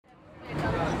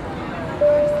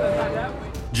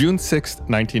June 6,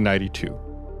 1992.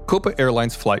 Copa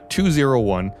Airlines Flight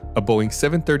 201, a Boeing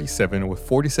 737 with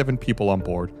 47 people on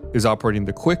board, is operating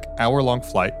the quick hour-long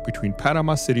flight between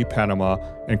Panama City, Panama,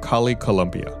 and Cali,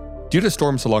 Colombia. Due to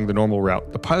storms along the normal route,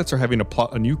 the pilots are having to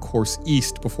plot a new course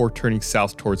east before turning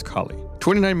south towards Cali.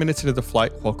 29 minutes into the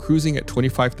flight, while cruising at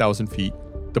 25,000 feet,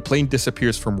 the plane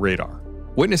disappears from radar.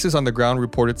 Witnesses on the ground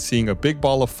reported seeing a big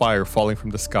ball of fire falling from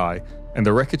the sky, and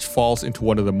the wreckage falls into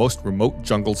one of the most remote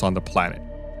jungles on the planet.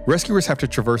 Rescuers have to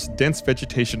traverse dense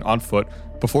vegetation on foot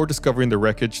before discovering the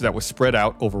wreckage that was spread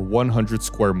out over 100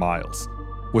 square miles.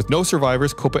 With no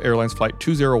survivors, Copa Airlines Flight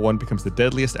 201 becomes the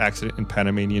deadliest accident in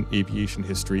Panamanian aviation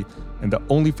history and the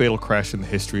only fatal crash in the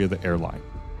history of the airline.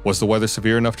 Was the weather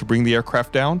severe enough to bring the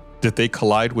aircraft down? Did they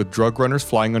collide with drug runners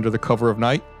flying under the cover of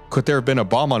night? Could there have been a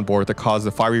bomb on board that caused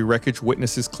the fiery wreckage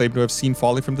witnesses claim to have seen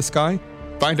falling from the sky?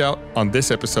 Find out on this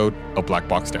episode of Black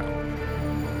Box Down.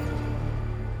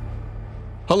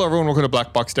 Hello, everyone. Welcome to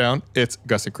Black Box Down. It's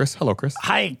Gus and Chris. Hello, Chris.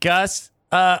 Hi, Gus.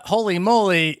 Holy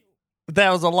moly. That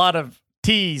was a lot of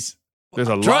teas. There's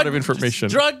a lot of information.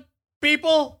 Drug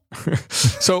people?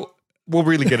 So we'll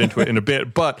really get into it in a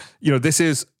bit. But, this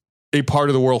is a part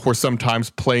of the world where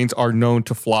sometimes planes are known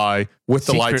to fly with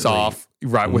the lights off,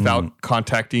 right, without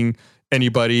contacting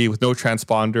anybody, with no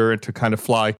transponder, and to kind of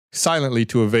fly silently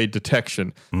to evade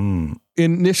detection.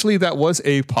 Initially, that was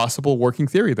a possible working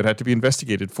theory that had to be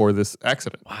investigated for this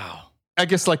accident. Wow. I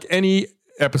guess like any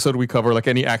episode we cover, like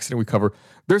any accident we cover,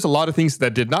 there's a lot of things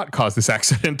that did not cause this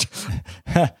accident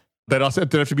that also have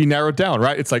to be narrowed down,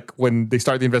 right? It's like when they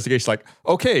start the investigation, like,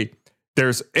 okay,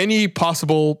 there's any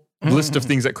possible list of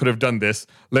things that could have done this.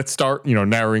 Let's start,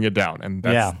 narrowing it down. And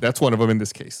that's one of them in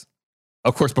this case.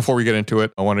 Of course, before we get into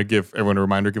it, I want to give everyone a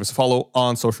reminder, give us a follow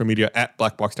on social media at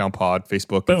Black Box Down Pod,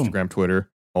 Facebook, Instagram, Twitter.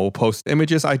 We'll post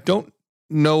images. I don't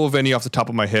know of any off the top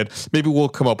of my head. Maybe we'll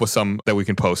come up with some that we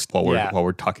can post while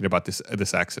we're talking about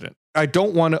this accident. I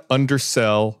don't want to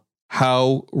undersell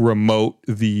how remote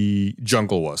the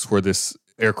jungle was where this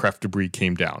aircraft debris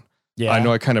came down. Yeah. I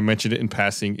know I kind of mentioned it in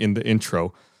passing in the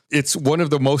intro. It's one of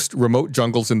the most remote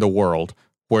jungles in the world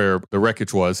where the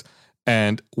wreckage was.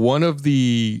 And one of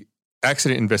the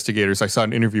accident investigators, I saw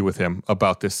an interview with him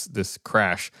about this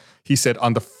crash. He said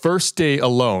on the first day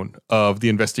alone of the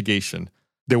investigation,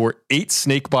 there were 8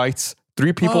 snake bites,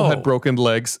 3 people had broken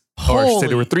legs, or I should say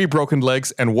there were 3 broken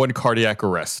legs and 1 cardiac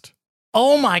arrest.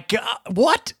 Oh my God.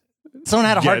 What? Someone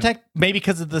had a heart attack maybe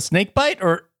because of the snake bite?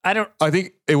 Or I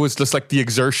think it was just like the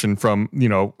exertion from,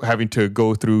 having to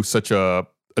go through such a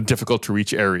difficult to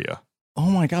reach area. Oh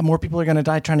my God. More people are going to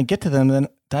die trying to get to them than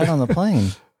died on the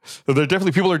plane. So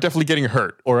people are definitely getting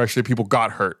hurt, or actually people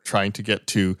got hurt trying to get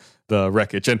to the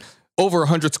wreckage. And over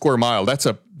 100 square mile, that's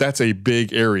a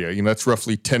big area. That's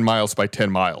roughly 10 miles by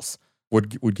 10 miles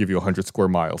would give you 100 square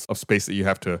miles of space that you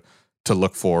have to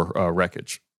look for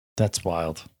wreckage. That's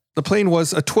wild. The plane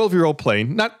was a 12-year-old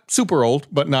plane, not super old,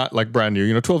 but not like brand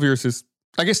new. 12 years is,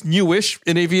 I guess, newish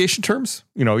in aviation terms.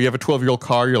 You have a 12-year-old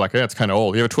car, you're like, yeah, it's kind of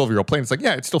old. You have a 12-year-old plane, it's like,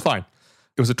 yeah, it's still fine.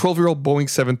 It was a 12-year-old Boeing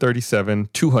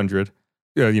 737-200.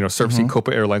 Servicing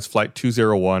Copa Airlines Flight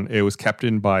 201. It was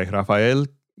captained by Rafael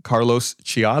Carlos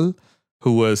Chial,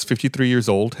 who was 53 years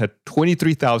old, had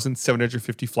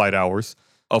 23,750 flight hours,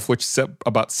 of which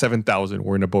about 7,000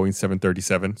 were in a Boeing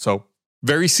 737. So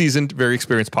very seasoned, very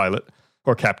experienced pilot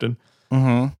or captain.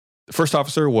 The first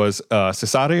officer was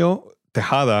Cesario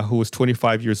Tejada, who was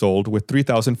 25 years old with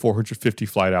 3,450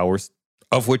 flight hours,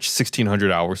 of which 1,600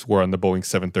 hours were on the Boeing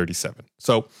 737.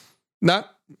 So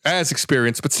not as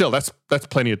experienced, but still, that's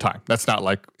plenty of time. That's not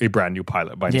like a brand new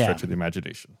pilot by any stretch of the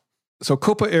imagination. So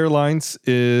Copa Airlines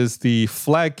is the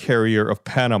flag carrier of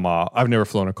Panama. I've never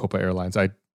flown a Copa Airlines.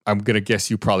 I'm going to guess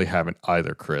you probably haven't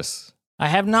either, Chris. I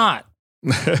have not.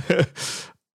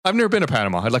 I've never been to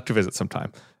Panama. I'd like to visit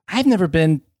sometime. I've never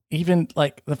been even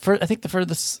I think the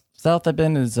furthest south I've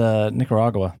been is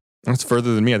Nicaragua. That's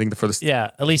further than me. I think the furthest.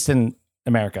 Yeah, at least in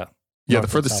America. Yeah, the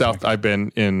furthest south I've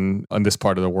been in on this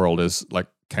part of the world is like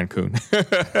Cancun.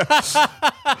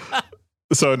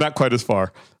 So not quite as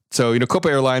far. So, Copa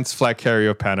Airlines, flag carrier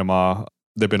of Panama.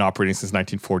 They've been operating since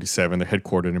 1947. They're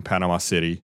headquartered in Panama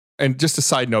City. And just a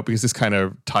side note, because this kind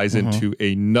of ties into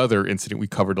another incident we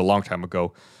covered a long time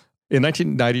ago. In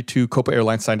 1992, Copa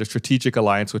Airlines signed a strategic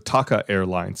alliance with TACA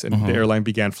Airlines, and the airline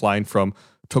began flying from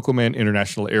Tocumen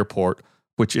International Airport,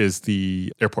 which is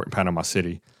the airport in Panama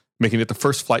City, making it the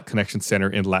first flight connection center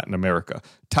in Latin America.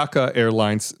 TACA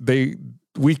Airlines,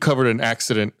 we covered an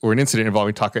accident or an incident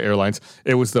involving TACA Airlines.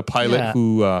 It was the pilot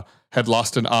who had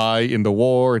lost an eye in the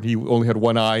war, and he only had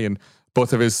one eye, and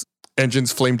both of his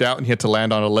engines flamed out, and he had to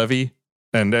land on a levee,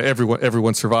 and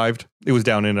everyone survived. It was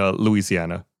down in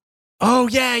Louisiana. Oh,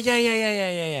 yeah.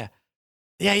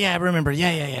 Yeah, I remember.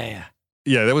 Yeah.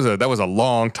 Yeah, that was a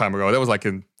long time ago. That was like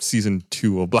in season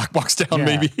 2 of Black Box Down,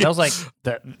 maybe. That was like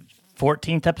the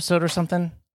 14th episode or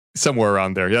something. Somewhere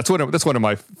around there. Yeah, that's one of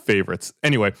my favorites.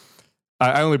 Anyway,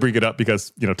 I only bring it up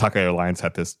because, Taka Airlines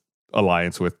had this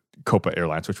alliance with Copa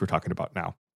Airlines, which we're talking about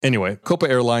now. Anyway, Copa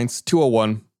Airlines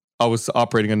 201, I was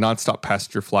operating a nonstop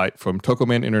passenger flight from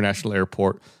Tocumen International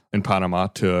Airport in Panama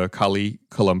to Cali,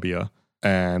 Colombia.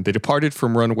 And they departed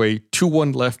from runway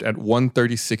 21 left at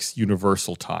 1:36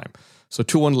 Universal Time. So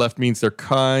 21 left means they're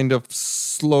kind of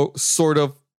slow, sort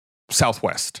of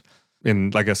southwest, in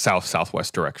like a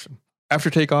south-southwest direction. After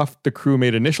takeoff, the crew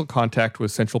made initial contact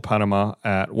with Central Panama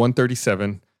at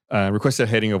 1:37, requested a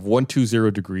heading of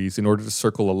 120 degrees in order to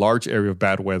circle a large area of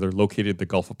bad weather located in the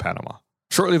Gulf of Panama.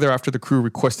 Shortly thereafter, the crew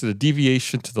requested a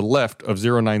deviation to the left of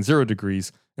 090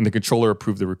 degrees, and the controller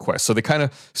approved the request. So they kind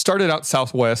of started out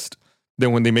southwest.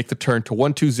 Then when they make the turn to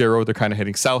 120, they're kind of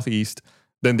heading southeast.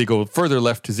 Then they go further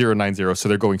left to 090, so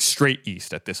they're going straight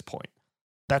east at this point.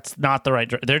 That's not the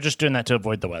right. They're just doing that to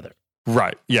avoid the weather.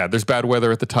 Right. Yeah, there's bad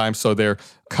weather at the time, so they're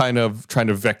kind of trying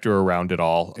to vector around it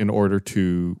all in order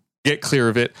to get clear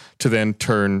of it, to then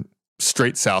turn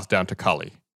straight south down to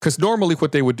Cali. Because normally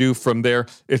what they would do from there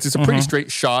is it's a pretty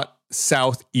straight shot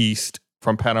southeast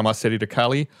from Panama City to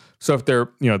Cali. So if they're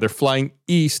flying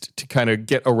east to kind of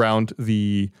get around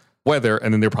the weather,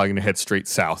 and then they're probably going to head straight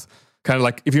south. Kind of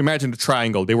like if you imagine a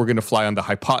triangle, they were going to fly on the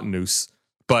hypotenuse,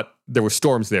 but there were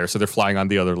storms there, so they're flying on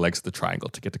the other legs of the triangle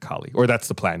to get to Cali, or that's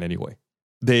the plan anyway.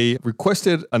 They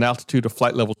requested an altitude of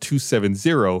flight level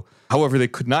 270. However, they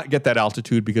could not get that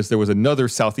altitude because there was another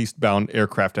southeast-bound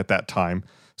aircraft at that time.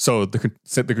 So the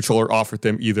controller offered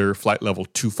them either flight level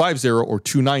 250 or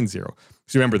 290.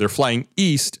 So remember, they're flying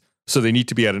east, so they need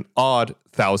to be at an odd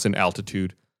 1,000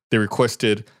 altitude. They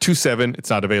requested 27. It's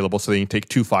not available, so they can take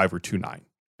 25 or 29.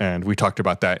 And we talked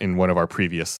about that in one of our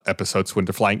previous episodes. When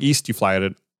they're flying east, you fly at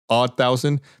an odd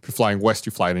 1,000. If you're flying west,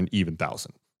 you fly at an even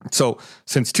 1,000. So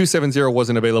since 270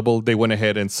 wasn't available, they went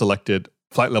ahead and selected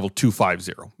flight level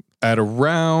 250. At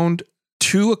around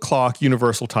 2 o'clock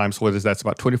Universal Time, so that's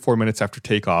about 24 minutes after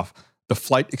takeoff, the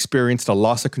flight experienced a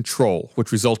loss of control,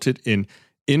 which resulted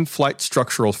in-flight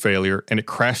structural failure, and it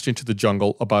crashed into the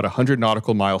jungle about 100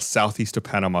 nautical miles southeast of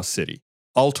Panama City.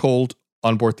 All told,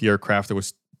 on board the aircraft, there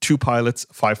was 2 pilots,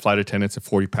 5 flight attendants, and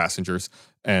 40 passengers,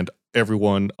 and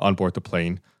everyone on board the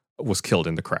plane was killed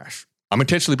in the crash. I'm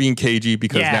intentionally being cagey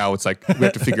because now it's like we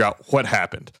have to figure out what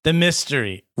happened. The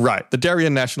mystery. Right. The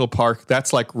Darien National Park,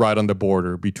 that's like right on the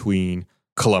border between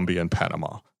Colombia and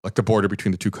Panama. Like the border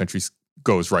between the two countries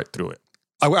goes right through it.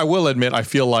 I will admit, I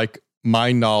feel like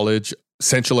my knowledge,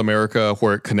 Central America,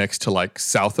 where it connects to like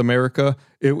South America,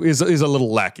 it is a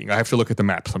little lacking. I have to look at the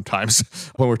map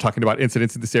sometimes when we're talking about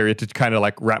incidents in this area to kind of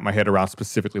like wrap my head around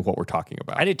specifically what we're talking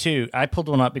about. I did too. I pulled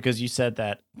one up because you said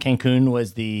that Cancun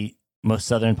was the most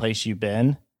southern place you've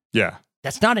been. Yeah.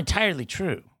 That's not entirely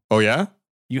true. Oh, yeah?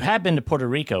 You have been to Puerto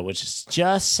Rico, which is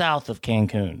just south of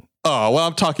Cancun. Oh, well,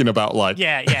 I'm talking about like...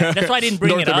 Yeah. That's why I didn't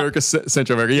bring it up. North America,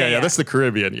 Central America. Yeah, that's the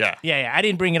Caribbean, yeah. Yeah. I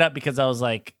didn't bring it up because I was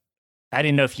like, I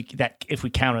didn't know if we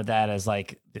counted that as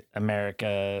like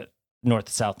America, North,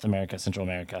 South America, Central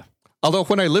America. Although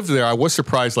when I lived there, I was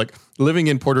surprised, like living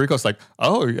in Puerto Rico, it's like,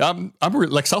 oh, I'm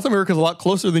like South America is a lot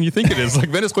closer than you think it is. Like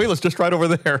Venezuela's just right over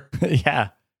there. Yeah.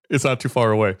 It's not too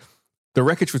far away. The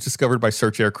wreckage was discovered by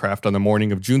search aircraft on the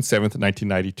morning of June 7th,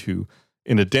 1992,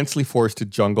 in a densely forested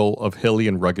jungle of hilly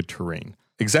and rugged terrain.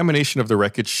 Examination of the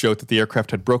wreckage showed that the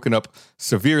aircraft had broken up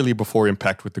severely before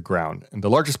impact with the ground, and the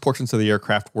largest portions of the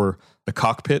aircraft were the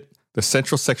cockpit, the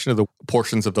central section of the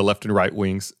portions of the left and right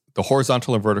wings, the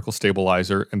horizontal and vertical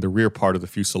stabilizer, and the rear part of the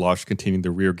fuselage containing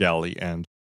the rear galley and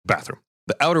bathroom.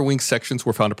 The outer wing sections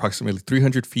were found approximately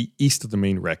 300 feet east of the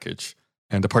main wreckage,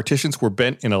 and the partitions were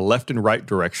bent in a left and right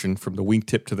direction from the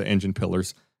wingtip to the engine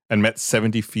pillars and met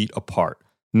 70 feet apart.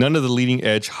 None of the leading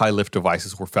edge high lift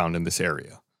devices were found in this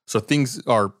area. So things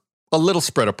are a little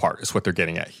spread apart is what they're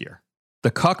getting at here.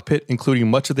 The cockpit, including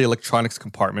much of the electronics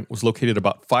compartment, was located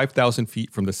about 5,000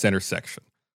 feet from the center section.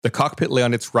 The cockpit lay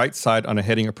on its right side on a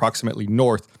heading approximately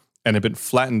north and had been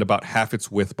flattened about half its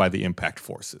width by the impact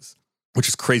forces, which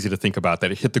is crazy to think about,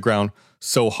 that it hit the ground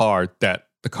so hard that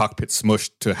the cockpit smushed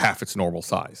to half its normal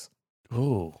size.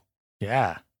 Ooh,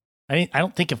 yeah. I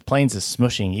don't think of planes as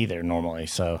smushing either normally,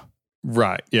 so...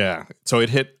 Right, yeah. So it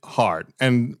hit hard.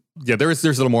 And yeah, there's a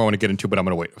little more I want to get into, but I'm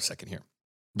going to wait a second here.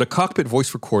 The cockpit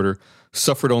voice recorder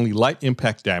suffered only light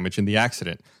impact damage in the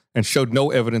accident and showed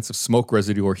no evidence of smoke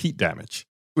residue or heat damage,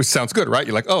 which sounds good, right?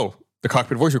 You're like, oh, the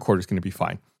cockpit voice recorder is going to be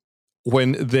fine.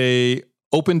 When they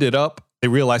opened it up, they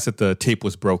realized that the tape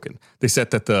was broken. They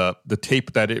said that the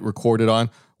tape that it recorded on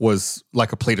was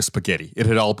like a plate of spaghetti. It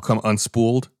had all become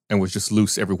unspooled and was just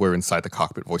loose everywhere inside the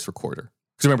cockpit voice recorder.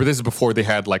 Because remember, this is before they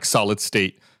had like solid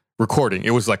state recording.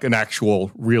 It was like an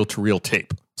actual reel-to-reel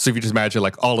tape. So if you just imagine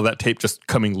like all of that tape just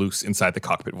coming loose inside the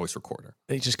cockpit voice recorder.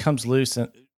 It just comes loose, and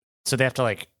so they have to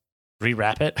like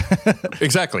rewrap it.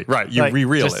 Exactly, right. You like,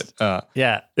 re-reel just, it.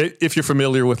 Yeah. If you're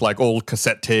familiar with like old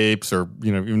cassette tapes or,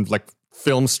 even like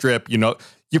film strip,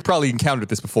 you probably encountered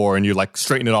this before, and you like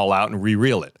straighten it all out and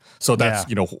re-reel it. So that's,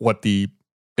 what the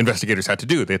investigators had to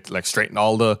do. They had to like straighten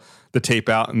all the tape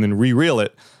out and then re-reel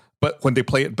it. But when they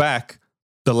play it back,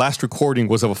 the last recording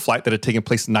was of a flight that had taken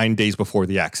place 9 days before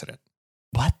the accident.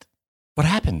 What? What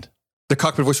happened? The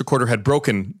cockpit voice recorder had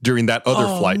broken during that other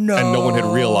flight, and no one had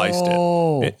realized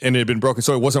it. And it had been broken,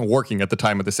 so it wasn't working at the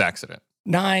time of this accident.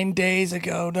 9 days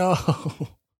ago, no.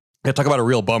 Yeah, talk about a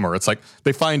real bummer. It's like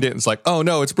they find it, and it's like, oh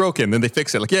no, it's broken. Then they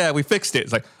fix it. Like, yeah, we fixed it.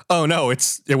 It's like, oh no,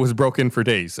 it was broken for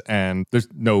days, and there's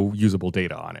no usable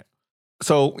data on it.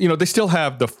 So, they still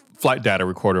have the flight data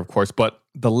recorder, of course, but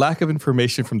the lack of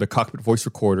information from the cockpit voice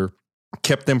recorder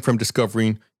kept them from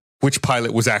discovering which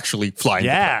pilot was actually flying.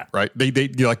 Yeah. The plane, right?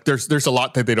 They like there's a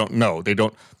lot that they don't know. They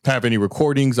don't have any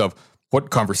recordings of what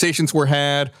conversations were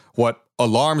had, what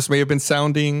alarms may have been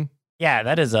sounding.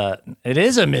 Yeah, it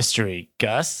is a mystery,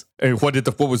 Gus. And what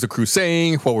was the crew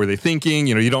saying? What were they thinking?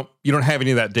 You don't have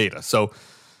any of that data. So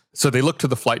they looked to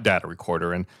the flight data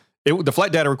recorder, and the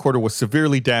flight data recorder was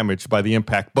severely damaged by the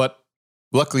impact, but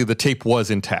luckily the tape was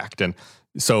intact. And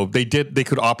so they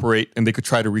could operate, and they could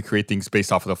try to recreate things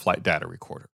based off of the flight data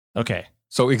recorder. Okay.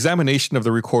 So examination of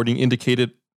the recording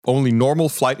indicated only normal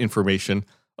flight information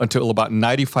until about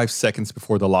 95 seconds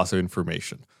before the loss of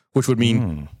information, which would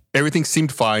mean everything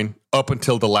seemed fine up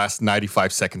until the last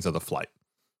 95 seconds of the flight.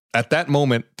 At that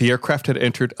moment, the aircraft had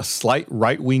entered a slight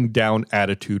right-wing down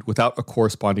attitude without a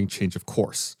corresponding change of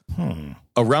course.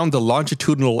 Around the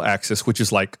longitudinal axis, which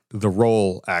is like the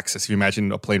roll axis, if you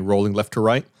imagine a plane rolling left to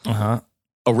right,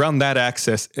 around that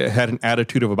axis, it had an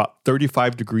attitude of about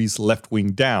 35 degrees left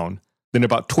wing down. Then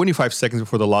about 25 seconds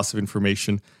before the loss of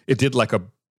information, it did like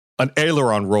an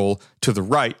aileron roll to the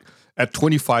right at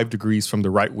 25 degrees from the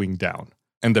right wing down.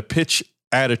 And the pitch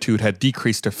attitude had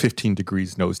decreased to 15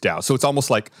 degrees nose down. So it's almost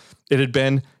like it had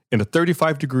been in a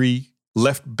 35 degree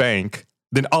left bank.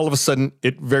 Then all of a sudden,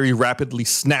 it very rapidly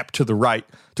snapped to the right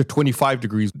to 25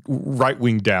 degrees right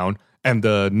wing down, and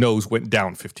the nose went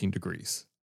down 15 degrees.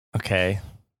 Okay.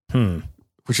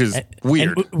 Which is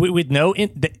weird. And with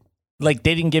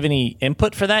they didn't give any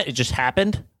input for that? It just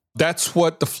happened? That's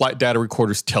what the flight data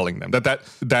recorder is telling them.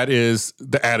 That is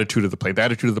the attitude of the plane. The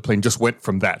attitude of the plane just went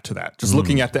from that to that. Just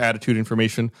looking at the attitude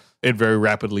information, it very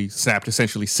rapidly snapped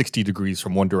essentially 60 degrees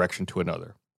from one direction to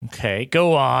another. Okay,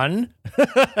 go on.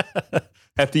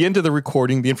 At the end of the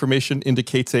recording, the information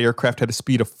indicates the aircraft had a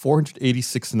speed of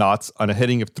 486 knots on a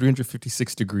heading of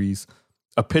 356 degrees,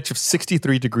 a pitch of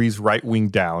 63 degrees right wing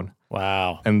down.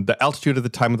 Wow. And the altitude at the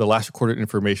time of the last recorded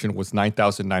information was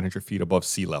 9,900 feet above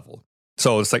sea level.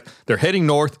 So it's like they're heading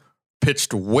north,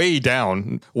 pitched way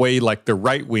down, way like the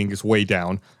right wing is way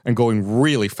down and going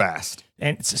really fast.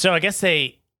 And so I guess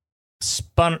they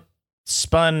spun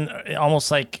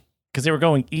almost like, because they were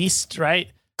going east,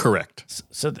 right? Correct.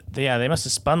 So they must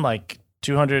have spun like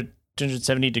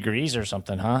 270 degrees or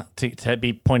something, huh? To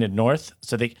be pointed north.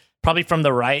 So they probably from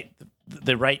the right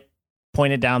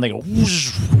pointed down, they go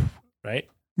whoosh, right?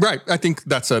 Right. I think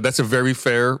that's a very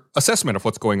fair assessment of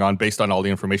what's going on based on all the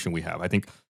information we have. I think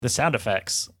the sound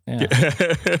effects. Yeah.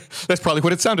 That's probably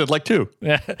what it sounded like too.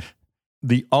 Yeah.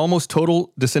 The almost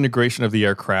total disintegration of the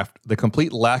aircraft, the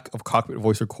complete lack of cockpit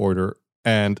voice recorder,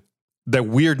 and the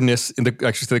weirdness the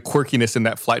quirkiness in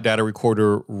that flight data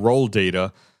recorder roll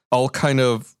data all kind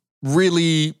of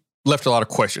really left a lot of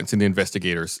questions in the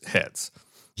investigators' heads.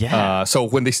 Yeah. So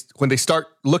when they start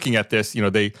looking at this,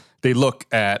 they look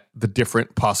at the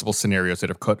different possible scenarios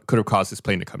that could have caused this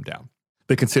plane to come down.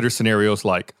 They consider scenarios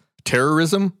like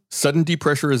terrorism, sudden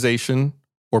depressurization,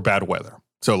 or bad weather.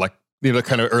 So like,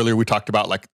 kind of earlier we talked about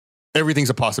like everything's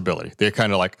a possibility. They're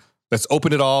kind of like, let's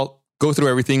open it all, go through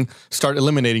everything, start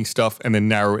eliminating stuff, and then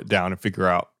narrow it down and figure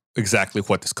out exactly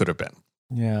what this could have been.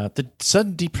 Yeah. The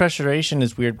sudden depressurization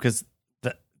is weird because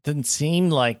that didn't seem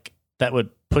like that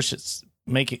would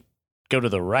make it go to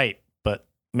the right, but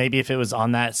maybe if it was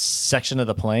on that section of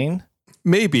the plane?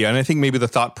 Maybe, and I think maybe the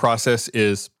thought process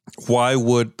is, why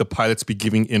would the pilots be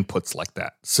giving inputs like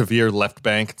that? Severe left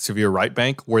bank, severe right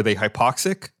bank? Were they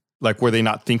hypoxic? Like, were they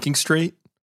not thinking straight?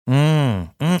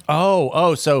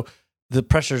 Oh, so the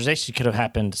pressurization could have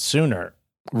happened sooner.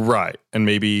 Right. And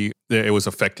maybe it was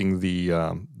affecting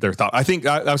their thought. I think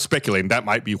I was speculating that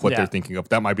might be what they're thinking of.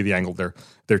 That might be the angle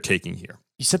they're taking here.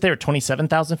 You said they were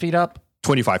 27,000 feet up?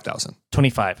 25,000.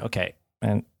 25. Okay.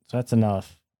 And so that's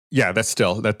enough. Yeah,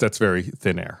 that's very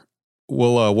thin air.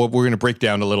 We're going to break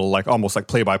down a little, almost like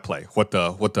play by play, what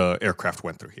the aircraft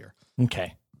went through here.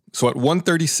 Okay. So at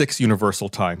 1:36 Universal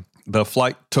Time, the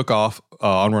flight took off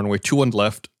on runway 21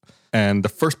 left, and the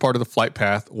first part of the flight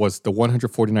path was the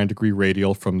 149-degree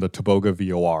radial from the Toboga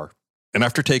VOR. And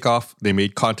after takeoff, they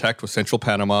made contact with Central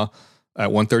Panama at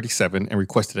 1:37 and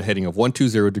requested a heading of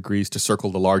 120 degrees to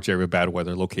circle the large area of bad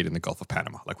weather located in the Gulf of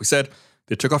Panama. Like we said,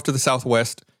 they took off to the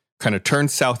southwest, kind of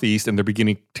turned southeast, and they're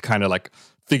beginning to kind of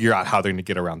figure out how they're going to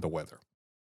get around the weather.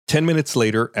 10 minutes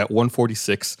later, at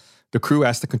 1:46, the crew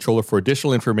asked the controller for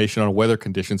additional information on weather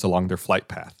conditions along their flight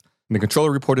path. And the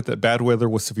controller reported that bad weather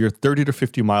was severe 30 to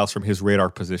 50 miles from his radar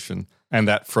position, and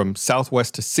that from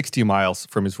southwest to 60 miles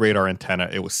from his radar antenna,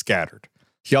 it was scattered.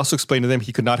 He also explained to them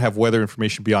he could not have weather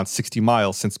information beyond 60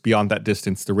 miles, since beyond that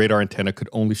distance, the radar antenna could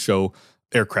only show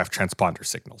aircraft transponder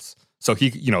signals. So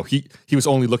he was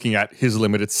only looking at his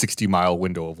limited 60-mile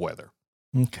window of weather.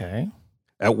 Okay.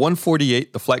 At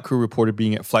 1:48, the flight crew reported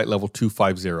being at flight level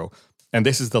 250, and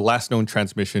this is the last known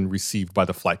transmission received by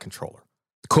the flight controller.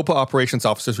 The COPA operations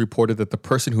officers reported that the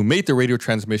person who made the radio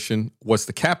transmission was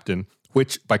the captain,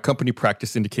 which by company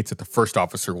practice indicates that the first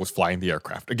officer was flying the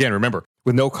aircraft. Again, remember,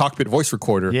 with no cockpit voice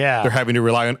recorder, they're having to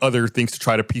rely on other things to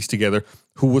try to piece together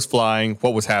who was flying,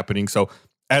 what was happening. So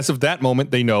as of that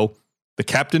moment, they know the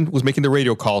captain was making the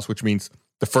radio calls, which means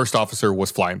the first officer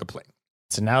was flying the plane.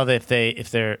 So now that if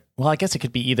they're, well, I guess it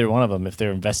could be either one of them if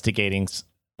they're investigating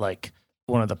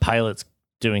one of the pilots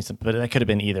doing something, but that could have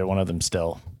been either one of them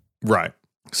still. Right.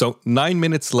 So 9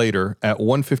 minutes later at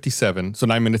 1:57, so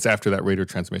 9 minutes after that radio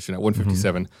transmission at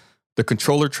 1:57, the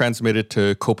controller transmitted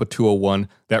to COPA 201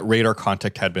 that radar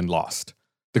contact had been lost.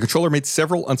 The controller made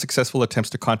several unsuccessful attempts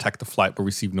to contact the flight but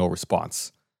received no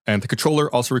response. And the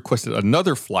controller also requested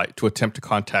another flight to attempt to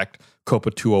contact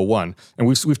COPA 201. And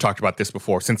we've talked about this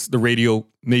before. Since the radio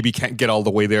maybe can't get all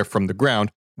the way there from the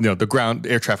ground, the ground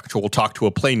air traffic control will talk to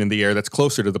a plane in the air that's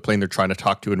closer to the plane they're trying to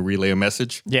talk to and relay a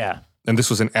message. Yeah. And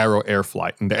this was an Arrow Air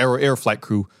flight. And the Arrow Air flight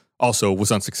crew also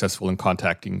was unsuccessful in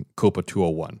contacting COPA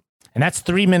 201. And that's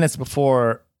 3 minutes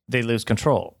before they lose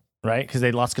control, right? Because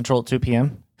they lost control at 2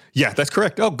 p.m.? Yeah, that's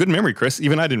correct. Oh, good memory, Chris.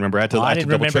 Even I didn't remember. I had to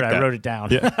double check that. I wrote it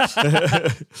down.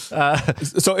 Yeah.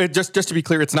 So just to be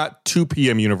clear, it's not 2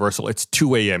 p.m. Universal. It's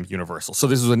 2 a.m. Universal. So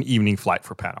this was an evening flight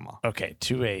for Panama. Okay,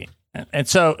 2 a.m. And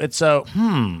so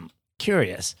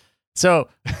curious. So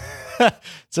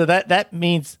that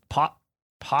means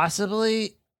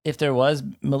possibly if there was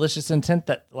malicious intent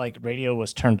that radio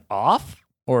was turned off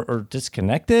or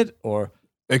disconnected or...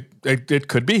 It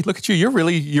could be. Look at you. You're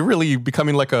really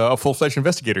becoming like a full-fledged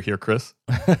investigator here, Chris.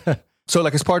 So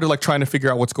as part of trying to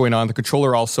figure out what's going on, the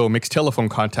controller also makes telephone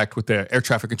contact with the air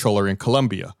traffic controller in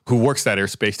Columbia, who works that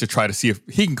airspace to try to see if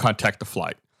he can contact the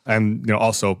flight. And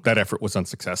also that effort was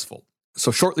unsuccessful.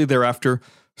 So shortly thereafter,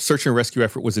 search and rescue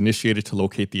effort was initiated to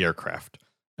locate the aircraft.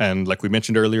 And like we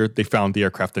mentioned earlier, they found the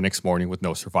aircraft the next morning with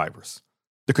no survivors.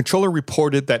 The controller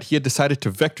reported that he had decided to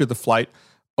vector the flight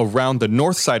around the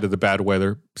north side of the bad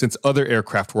weather, since other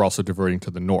aircraft were also diverting to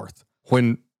the north.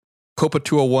 When COPA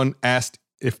 201 asked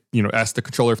the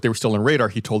controller if they were still on radar,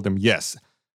 he told them yes.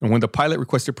 And when the pilot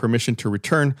requested permission to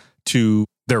return to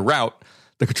their route,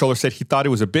 the controller said he thought it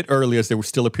was a bit early as there would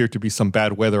still appear to be some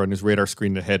bad weather on his radar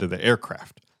screen ahead of the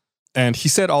aircraft. And he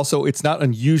said also it's not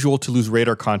unusual to lose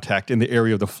radar contact in the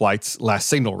area of the flight's last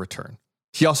signal return.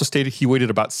 He also stated he waited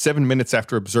about 7 minutes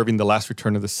after observing the last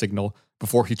return of the signal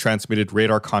before he transmitted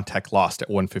radar contact lost at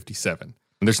 1:57. And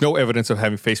there's no evidence of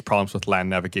having faced problems with land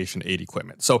navigation aid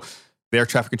equipment. So the air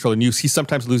traffic controller knew he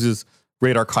sometimes loses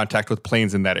radar contact with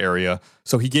planes in that area.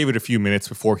 So he gave it a few minutes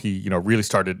before he, really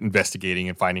started investigating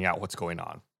and finding out what's going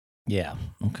on. Yeah.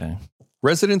 Okay.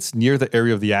 Residents near the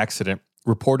area of the accident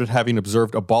reported having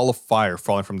observed a ball of fire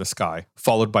falling from the sky,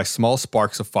 followed by small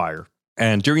sparks of fire.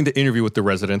 And during the interview with the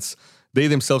residents, they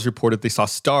themselves reported they saw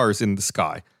stars in the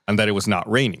sky and that it was not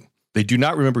raining. They do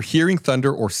not remember hearing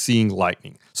thunder or seeing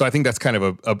lightning. So I think that's kind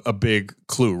of a big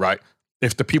clue, right?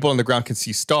 If the people on the ground can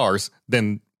see stars,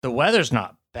 then the weather's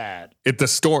not bad.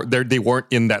 They weren't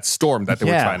in that storm that they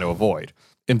were trying to avoid.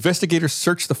 Investigators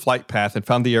searched the flight path and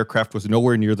found the aircraft was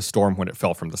nowhere near the storm when it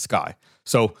fell from the sky.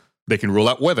 So they can rule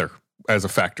out weather as a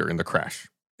factor in the crash.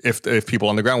 If people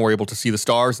on the ground were able to see the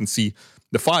stars and see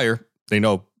the fire, they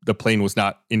know the plane was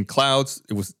not in clouds.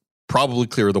 It was probably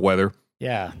clear of the weather.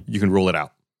 Yeah. You can rule it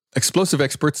out. Explosive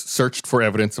experts searched for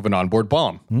evidence of an onboard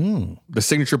bomb. The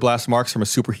signature blast marks from a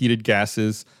superheated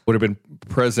gases would have been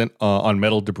present on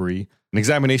metal debris. An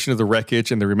examination of the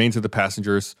wreckage and the remains of the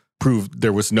passengers proved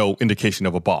there was no indication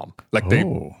of a bomb. Like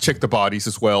they checked the bodies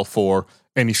as well for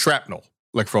any shrapnel,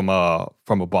 like from a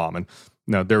bomb. And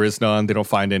no, there is none. They don't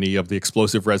find any of the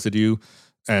explosive residue.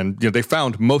 And they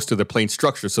found most of the plane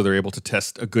structure, so they're able to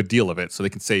test a good deal of it. So they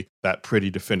can say that pretty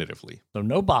definitively. So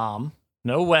no bomb,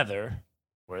 no weather.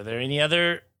 Were there any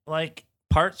other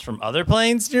parts from other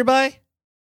planes nearby?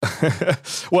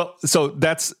 Well, so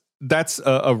that's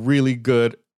a really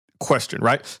good question,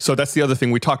 right? So that's the other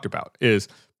thing we talked about is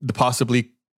the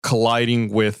possibly colliding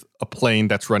with a plane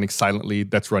that's running silently,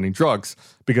 that's running drugs,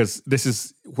 because this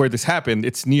is where this happened.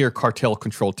 It's near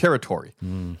cartel-controlled territory.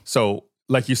 So,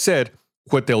 like you said,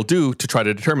 what they'll do to try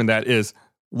to determine that is,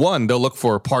 one, they'll look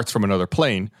for parts from another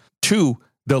plane. Two,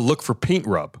 they'll look for paint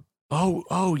rub.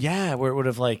 Oh, yeah, where it would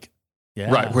have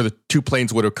right, where the two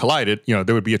planes would have collided. There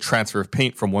would be a transfer of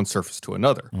paint from one surface to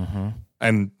another.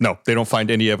 And no, they don't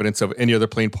find any evidence of any other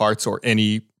plane parts or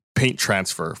any paint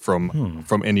transfer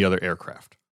from any other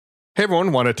aircraft. Hey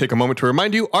everyone, want to take a moment to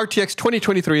remind you, RTX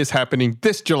 2023 is happening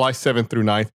this July 7th through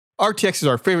 9th. RTX is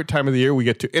our favorite time of the year. We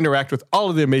get to interact with all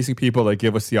of the amazing people that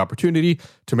give us the opportunity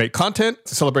to make content.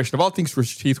 It's a celebration of all things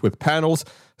Rooster Teeth with panels,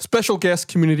 special guests,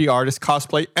 community artists,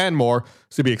 cosplay, and more.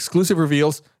 So be exclusive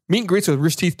reveals, meet and greets with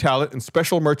Rooster Teeth talent, and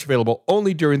special merch available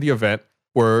only during the event.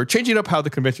 We're changing up how the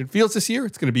convention feels this year.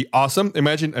 It's going to be awesome.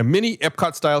 Imagine a mini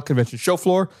Epcot-style convention show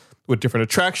floor with different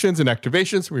attractions and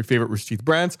activations from your favorite Rooster Teeth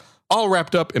brands, all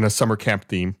wrapped up in a summer camp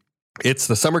theme. It's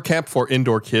the summer camp for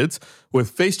indoor kids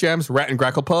with Face Jam's Rat and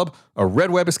Grackle Pub, a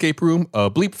Red Web escape room, a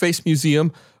Bleep Face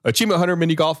museum, Achievement Hunter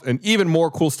mini golf, and even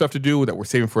more cool stuff to do that we're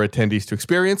saving for attendees to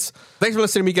experience. Thanks for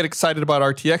listening to me get excited about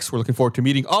RTX. We're looking forward to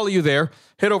meeting all of you there.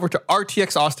 Head over to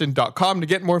rtxaustin.com to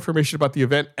get more information about the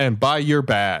event and buy your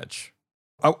badge.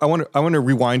 I want to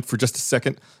rewind for just a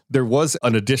second. There was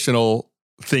an additional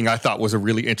thing I thought was a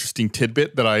really interesting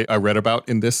tidbit that I read about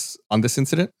on this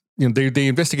incident. They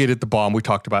investigated the bomb. We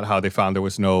talked about how they found there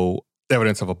was no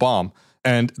evidence of a bomb.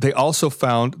 And they also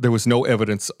found there was no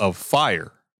evidence of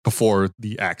fire before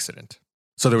the accident.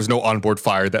 So there was no onboard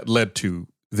fire that led to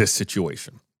this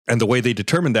situation. And the way they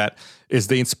determined that is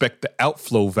they inspect the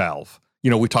outflow valve.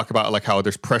 We talk about how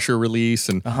there's pressure release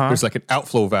and there's an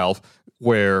outflow valve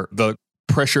where the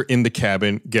pressure in the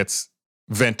cabin gets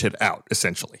vented out,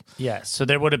 essentially. Yeah, so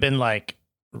there would have been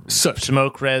soot,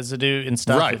 smoke residue and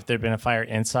stuff if there'd been a fire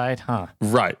inside, huh?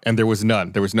 Right, and there was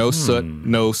none. There was no soot,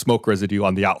 no smoke residue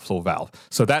on the outflow valve.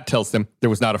 So that tells them there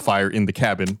was not a fire in the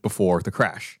cabin before the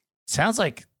crash. Sounds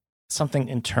like something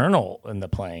internal in the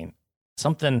plane,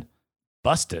 something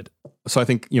busted. So I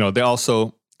think, they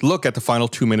also look at the final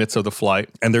 2 minutes of the flight,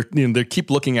 and they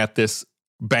keep looking at this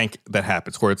bank that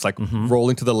happens where it's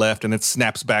rolling to the left and it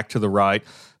snaps back to the right.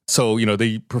 So,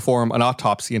 they perform an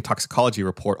autopsy and toxicology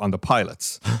report on the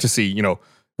pilots to see,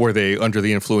 were they under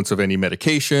the influence of any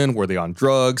medication? Were they on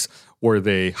drugs? Were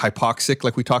they hypoxic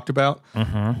like we talked about?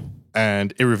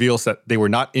 And it reveals that they were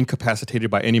not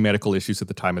incapacitated by any medical issues at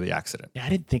the time of the accident. Yeah, I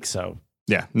didn't think so.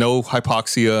 Yeah, no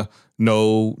hypoxia,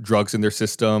 no drugs in their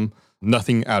system,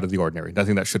 nothing out of the ordinary,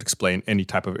 nothing that should explain any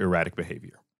type of erratic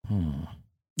behavior.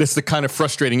 This is the kind of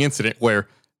frustrating incident where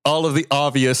all of the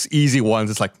obvious easy ones,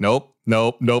 it's nope,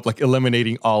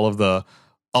 eliminating all of the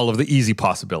easy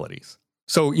possibilities.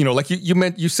 So,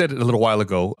 you said it a little while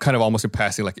ago, kind of almost in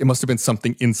passing, it must have been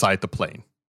something inside the plane.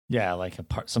 Yeah,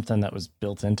 something that was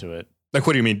built into it. What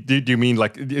do you mean? Do you mean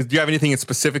do you have anything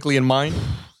specifically in mind?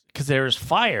 Because there was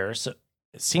fire, so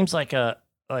it seems like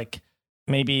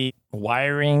maybe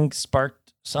wiring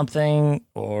sparked something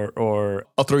or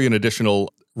I'll throw you an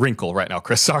additional wrinkle right now,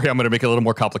 Chris. Sorry, I'm going to make it a little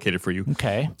more complicated for you.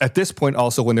 Okay. At this point,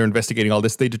 also, when they're investigating all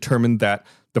this, they determined that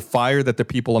the fire that the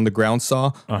people on the ground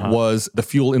saw was the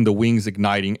fuel in the wings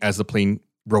igniting as the plane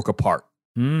broke apart.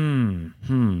 The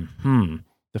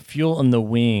fuel in the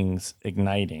wings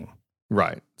igniting.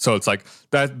 Right. So it's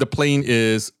that the plane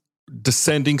is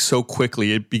descending so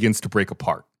quickly, it begins to break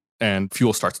apart and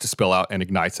fuel starts to spill out and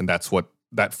ignites. And that's what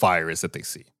that fire is that they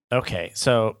see. Okay.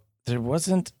 So there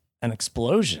wasn't an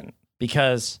explosion.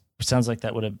 Because it sounds like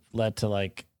that would have led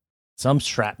to some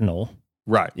shrapnel.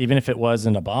 Right. Even if it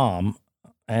wasn't a bomb.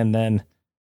 And then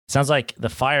it sounds like the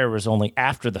fire was only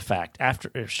after the fact,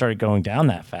 after it started going down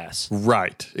that fast.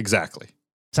 Right. Exactly.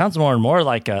 Sounds more and more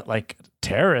like a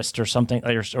terrorist or something,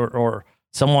 or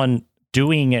someone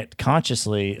doing it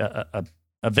consciously, a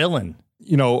villain.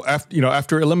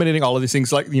 After eliminating all of these things,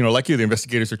 the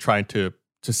investigators are trying to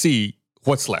see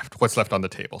what's left on the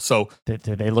table. So did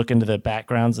they look into the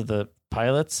backgrounds of the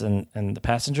pilots and the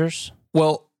passengers?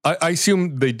 Well, I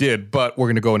assume they did, but we're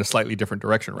going to go in a slightly different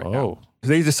direction right now.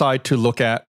 They decide to look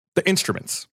at the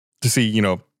instruments to see,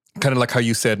 kind of like how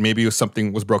you said, maybe if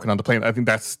something was broken on the plane. I think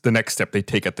that's the next step they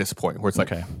take at this point, where it's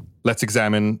like, let's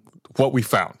examine what we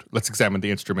found. Let's examine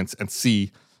the instruments and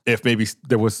see if maybe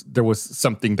there was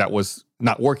something that was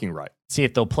not working right. See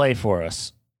if they'll play for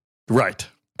us. Right.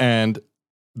 And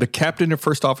the captain and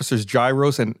first officer's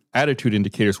gyros and attitude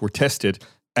indicators were tested,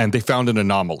 and they found an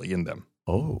anomaly in them.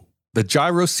 Oh. The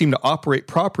gyros seemed to operate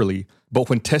properly, but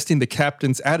when testing the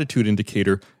captain's attitude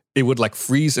indicator, it would like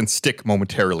freeze and stick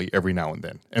momentarily every now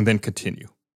and then continue.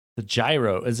 The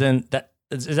gyro is that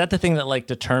the thing that like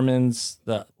determines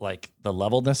the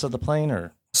levelness of the plane,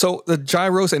 or? So the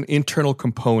gyro is an internal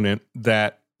component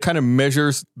that kind of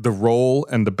measures the roll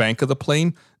and the bank of the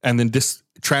plane, and then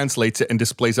translates it and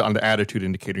displays it on the attitude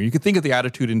indicator. You can think of the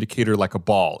attitude indicator like a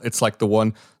ball. It's like the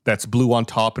one that's blue on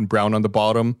top and brown on the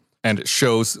bottom, and it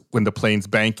shows when the plane's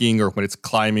banking or when it's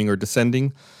climbing or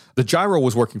descending. The gyro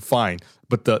was working fine,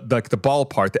 but the ball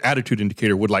part, the attitude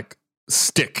indicator, would like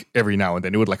stick every now and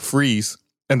then. It would like freeze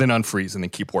and then unfreeze and then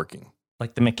keep working.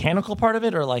 Like the mechanical part of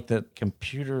it, or like the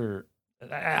computer? You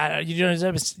know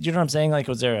what I'm saying? Like,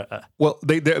 was there a... Well,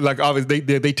 they like obviously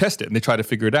they test it and they try to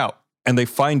figure it out, and they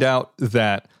find out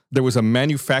that there was a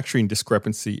manufacturing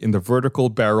discrepancy in the vertical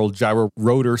barrel gyro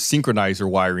rotor synchronizer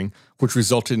wiring, which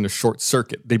resulted in a short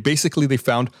circuit. They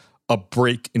found a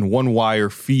break in one wire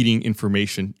feeding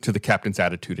information to the captain's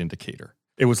attitude indicator.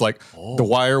 It was like the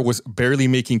wire was barely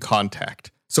making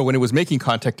contact. So when it was making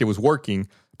contact, it was working,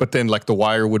 but then like the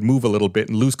wire would move a little bit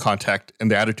and lose contact, and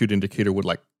the attitude indicator would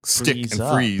like stick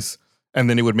freeze, and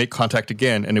then it would make contact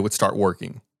again and it would start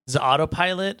working. Does the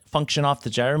autopilot function off the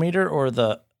gyrometer or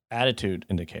the attitude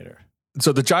indicator?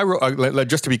 So the gyro,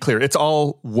 just to be clear, it's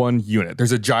all one unit.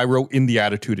 There's a gyro in the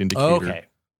attitude indicator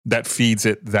that feeds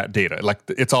it that data. Like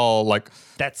it's all like...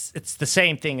 It's the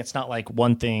same thing. It's not like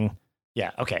one thing. Yeah,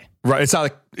 okay. Right, it's not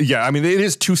like... Yeah, I mean, it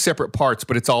is two separate parts,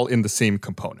 but it's all in the same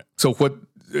component. So what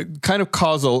kind of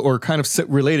causal or kind of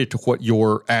related to what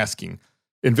you're asking,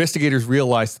 investigators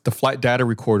realized that the flight data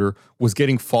recorder was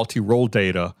getting faulty roll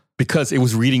data because it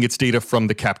was reading its data from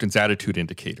the captain's attitude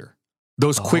indicator.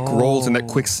 Those quick rolls and that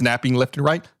quick snapping left and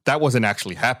right, that wasn't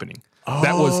actually happening.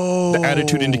 That was the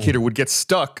attitude indicator would get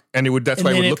stuck, and that's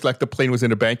why it would look like the plane was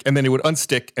in a bank, and then it would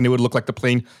unstick, and it would look like the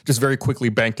plane just very quickly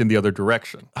banked in the other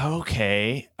direction.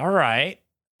 Okay. All right.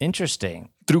 Interesting.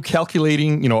 Through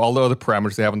calculating, all the other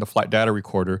parameters they have on the flight data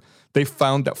recorder, they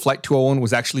found that Flight 201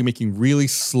 was actually making really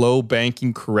slow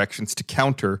banking corrections to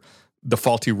counter the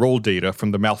faulty roll data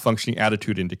from the malfunctioning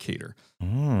attitude indicator.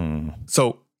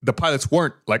 So the pilots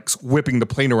weren't like whipping the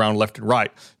plane around left and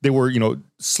right. They were,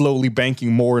 slowly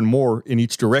banking more and more in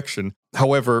each direction.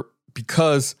 However,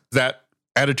 because that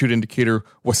attitude indicator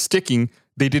was sticking,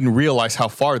 they didn't realize how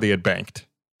far they had banked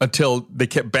until they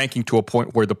kept banking to a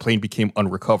point where the plane became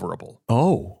unrecoverable.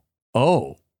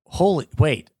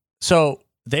 Wait. So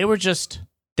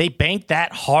they banked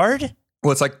that hard?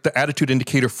 Well, it's like the attitude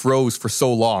indicator froze for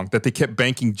so long that they kept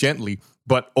banking gently,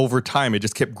 but over time it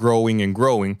just kept growing and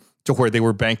growing to where they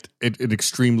were banked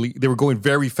they were going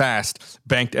very fast,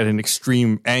 banked at an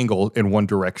extreme angle in one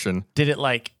direction. Did it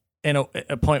like in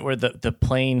a point where the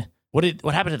plane, what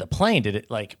happened to the plane? Did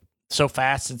it like so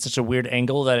fast at such a weird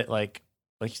angle that it like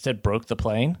you said, broke the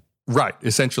plane? Right.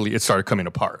 Essentially, it started coming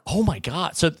apart. Oh my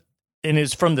God. So, and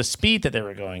it's from the speed that they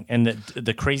were going and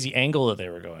the crazy angle that they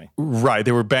were going. Right.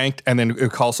 They were banked, and then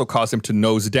it also caused them to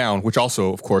nose down, which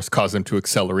also, of course, caused them to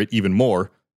accelerate even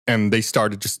more. And they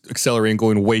started just accelerating,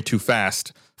 going way too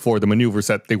fast for the maneuvers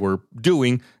that they were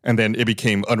doing, and then it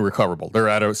became unrecoverable. They're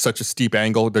at such a steep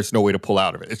angle, there's no way to pull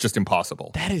out of it. It's just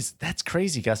impossible. That's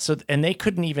crazy, Gus. So, and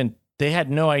they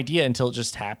had no idea until it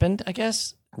just happened, I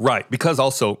guess? Right, because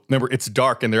also, remember, it's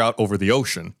dark and they're out over the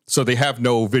ocean, so they have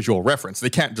no visual reference. They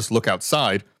can't just look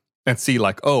outside and see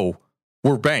like, oh,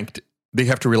 we're banked. They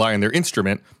have to rely on their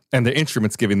instrument, and the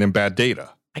instrument's giving them bad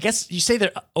data. I guess you say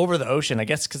they're over the ocean, I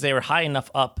guess because they were high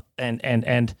enough up,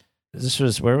 and this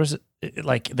was, where was it?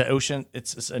 Like the ocean,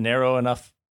 it's a narrow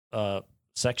enough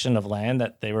section of land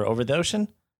that they were over the ocean?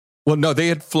 Well, no, they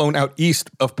had flown out east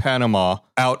of Panama,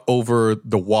 out over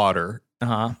the water,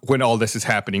 when all this is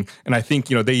happening. And I think,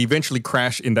 they eventually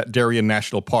crash in that Darien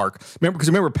National Park.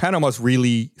 Remember, Panama's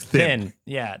really thin.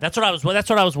 Yeah, that's what I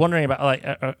was wondering about. Like,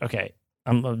 okay,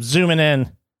 I'm zooming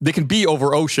in. They can be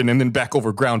over ocean and then back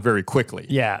over ground very quickly.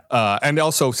 Yeah. And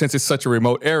also, since it's such a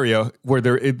remote area where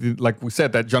like we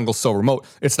said, that jungle's so remote,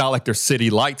 it's not like there's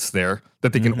city lights there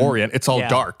that they can orient. It's all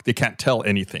dark. They can't tell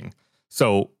anything.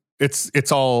 So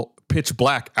it's all pitch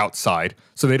black outside.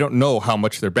 So they don't know how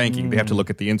much they're banking. They have to look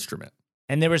at the instrument.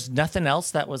 And there was nothing else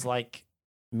that was like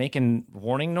making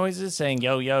warning noises saying,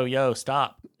 yo, yo, yo,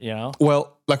 stop, you know?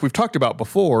 Well, like we've talked about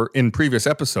before in previous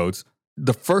episodes,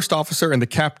 the first officer and the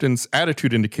captain's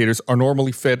attitude indicators are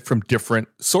normally fed from different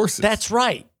sources. That's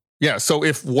right. Yeah, so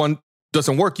if one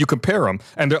doesn't work, you compare them.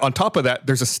 And on top of that,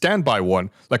 there's a standby one,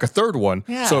 like a third one.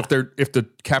 Yeah. So if the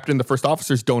captain and the first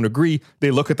officers don't agree,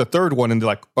 they look at the third one and they're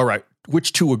like, all right,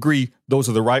 which two agree? Those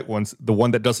are the right ones. The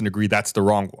one that doesn't agree, that's the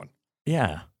wrong one.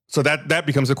 Yeah. So that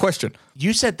becomes a question.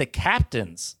 You said the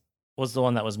captain's was the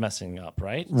one that was messing up,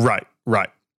 right? Right.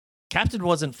 Captain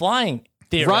wasn't flying,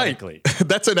 theoretically. Right.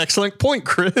 That's an excellent point,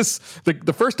 Chris.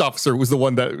 The first officer was the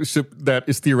one that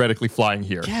is theoretically flying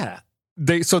here. Yeah.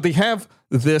 They have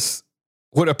this,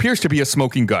 what appears to be a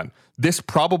smoking gun. This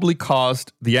probably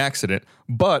caused the accident,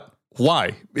 but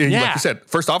why? And like you said,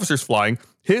 first officer's flying.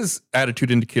 His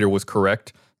attitude indicator was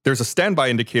correct. There's a standby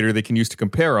indicator they can use to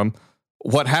compare them.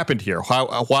 What happened here?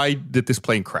 Why did this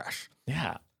plane crash?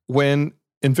 Yeah. When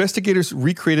investigators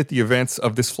recreated the events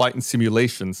of this flight in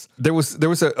simulations, there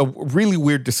was a really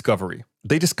weird discovery.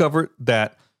 They discovered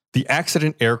that the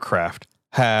accident aircraft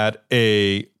had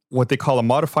what they call a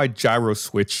modified gyro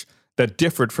switch that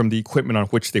differed from the equipment on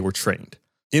which they were trained.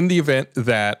 In the event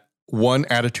that one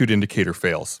attitude indicator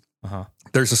fails,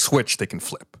 there's a switch they can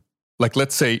flip. Like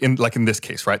let's say, in this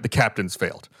case, right, the captain's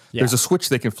failed. Yeah. There's a switch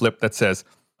they can flip that says,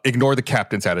 ignore the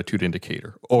captain's attitude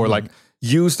indicator, or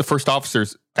use the first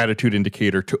officer's attitude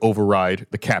indicator to override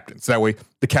the captain's. That way,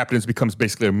 the captain's becomes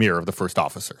basically a mirror of the first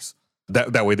officer's.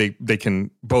 That way, they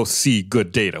can both see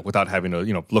good data without having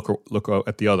to look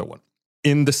at the other one.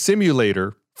 In the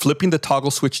simulator, flipping the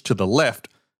toggle switch to the left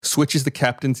switches the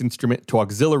captain's instrument to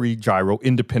auxiliary gyro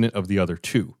independent of the other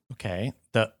two. Okay,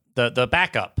 the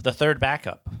backup, the third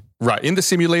backup. Right. In the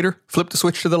simulator, flip the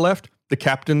switch to the left, the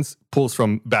captain's pulls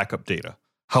from backup data.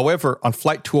 However, on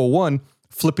Flight 201,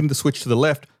 flipping the switch to the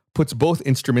left puts both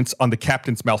instruments on the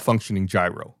captain's malfunctioning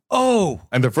gyro. Oh!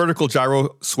 And the vertical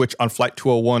gyro switch on Flight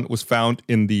 201 was found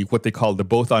in what they call the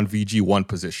both on VG1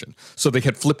 position. So they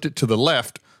had flipped it to the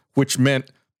left, which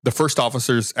meant the first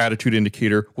officer's attitude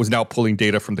indicator was now pulling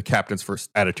data from the captain's first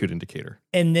attitude indicator.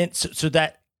 And then, so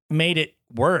that made it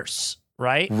worse,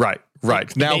 right?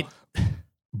 Right. Now,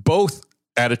 both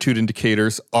attitude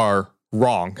indicators are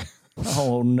wrong.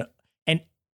 Oh, no. And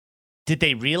did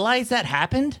they realize that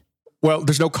happened? Well,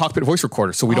 there's no cockpit voice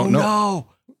recorder, so we don't know. No.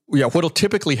 Yeah, what'll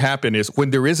typically happen is when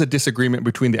there is a disagreement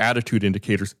between the attitude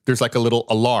indicators, there's like a little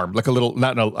alarm, like a little,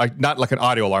 not like an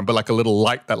audio alarm, but like a little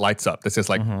light that lights up that says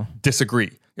like,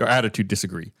 disagree, your attitude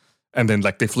disagree. And then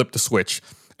like they flip the switch.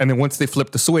 And then once they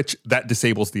flip the switch, that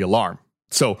disables the alarm.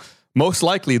 So most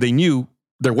likely they knew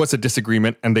there was a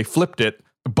disagreement and they flipped it,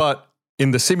 but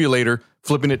in the simulator,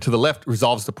 flipping it to the left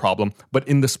resolves the problem. But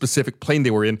in the specific plane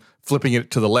they were in, flipping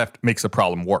it to the left makes the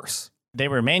problem worse. They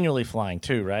were manually flying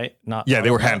too, right? They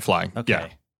were hand flying. Okay. Yeah.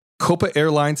 Copa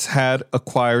Airlines had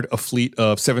acquired a fleet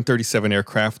of 737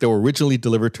 aircraft that were originally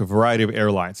delivered to a variety of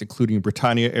airlines, including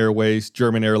Britannia Airways,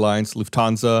 German Airlines,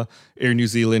 Lufthansa, Air New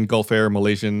Zealand, Gulf Air,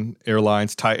 Malaysian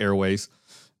Airlines, Thai Airways.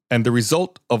 And the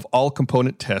result of all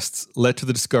component tests led to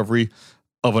the discovery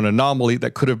of an anomaly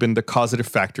that could have been the causative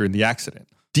factor in the accident.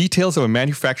 Details of a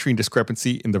manufacturing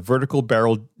discrepancy in the vertical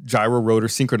barrel gyro rotor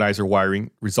synchronizer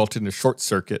wiring resulted in a short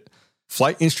circuit.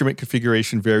 Flight instrument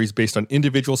configuration varies based on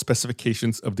individual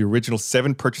specifications of the original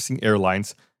 7 purchasing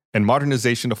airlines and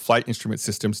modernization of flight instrument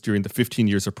systems during the 15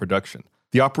 years of production.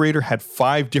 The operator had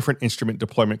 5 different instrument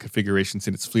deployment configurations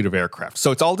in its fleet of aircraft.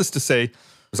 So it's all this to say, there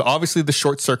was obviously the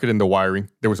short circuit in the wiring.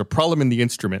 There was a problem in the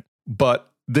instrument,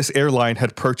 but this airline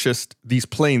had purchased these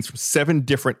planes from 7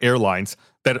 different airlines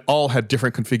that all had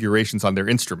different configurations on their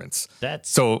instruments. That's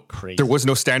so crazy. There was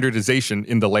no standardization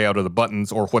in the layout of the buttons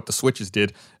or what the switches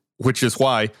did, which is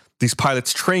why these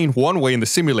pilots train one way in the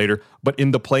simulator, but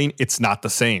in the plane, it's not the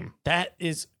same. That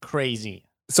is crazy.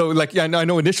 So, I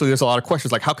know initially there's a lot of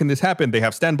questions, like, how can this happen? They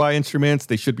have standby instruments.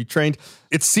 They should be trained.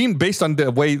 It seemed based on the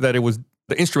way that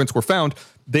the instruments were found,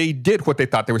 they did what they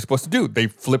thought they were supposed to do. They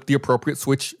flipped the appropriate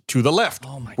switch to the left,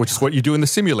 which is what you do in the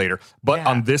simulator. But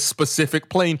on this specific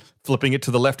plane, flipping it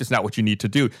to the left is not what you need to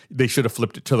do. They should have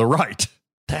flipped it to the right.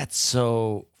 That's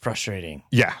so frustrating.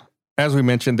 Yeah. As we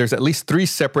mentioned, there's at least 3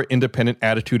 separate independent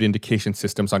attitude indication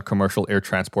systems on commercial air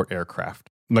transport aircraft.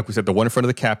 Like we said, the one in front of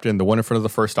the captain, the one in front of the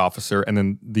first officer, and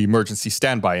then the emergency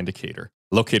standby indicator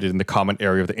located in the common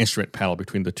area of the instrument panel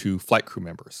between the 2 flight crew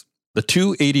members. The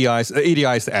 2 ADIs, the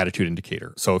ADI is the attitude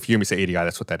indicator. So if you hear me say ADI,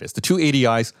 that's what that is. The 2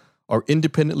 ADIs are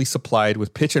independently supplied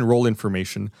with pitch and roll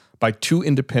information by 2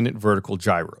 independent vertical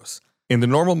gyros. In the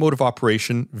normal mode of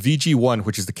operation, VG1,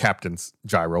 which is the captain's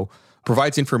gyro,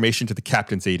 provides information to the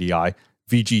captain's ADI.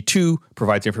 VG2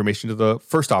 provides information to the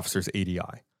first officer's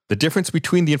ADI. The difference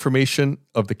between the information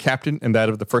of the captain and that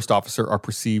of the first officer are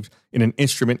perceived in an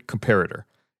instrument comparator.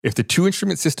 If the two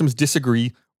instrument systems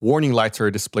disagree, warning lights are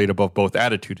displayed above both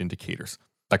attitude indicators.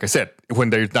 Like I said, when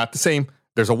they're not the same,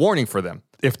 there's a warning for them.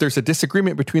 If there's a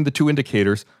disagreement between the two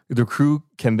indicators, the crew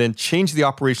can then change the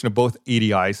operation of both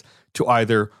ADIs to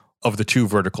either of the two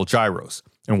vertical gyros.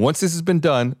 And once this has been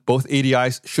done, both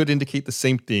ADIs should indicate the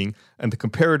same thing, and the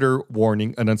comparator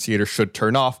warning annunciator should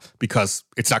turn off because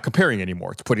it's not comparing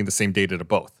anymore. It's putting the same data to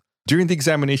both. During the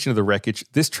examination of the wreckage,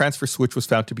 this transfer switch was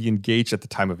found to be engaged at the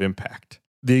time of impact.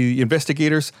 The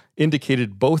investigators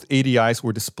indicated both ADIs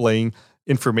were displaying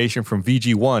information from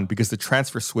VG1 because the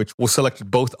transfer switch was selected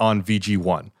both on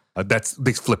VG1.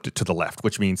 They flipped it to the left,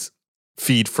 which means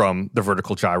feed from the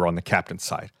vertical gyro on the captain's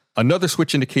side. Another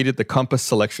switch indicated the compass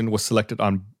selection was selected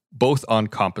on both on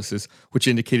compasses, which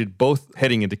indicated both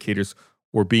heading indicators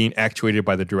were being actuated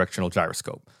by the directional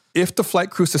gyroscope. If the flight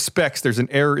crew suspects there's an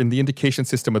error in the indication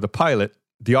system of the pilot,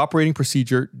 the operating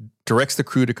procedure directs the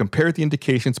crew to compare the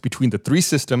indications between the three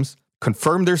systems,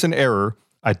 confirm there's an error,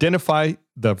 identify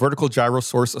the vertical gyro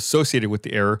source associated with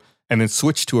the error, and then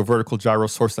switch to a vertical gyro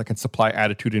source that can supply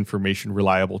attitude information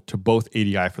reliable to both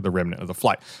ADI for the remnant of the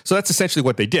flight. So that's essentially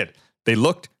what they did. They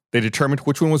looked, they determined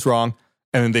which one was wrong,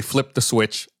 and then they flipped the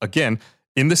switch. Again,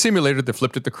 in the simulator, they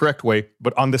flipped it the correct way,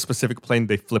 but on this specific plane,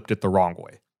 they flipped it the wrong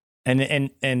way.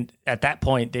 And at that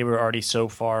point, they were already so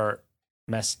far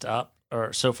messed up,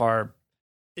 or so far,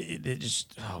 it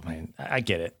just, oh man, I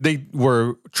get it. They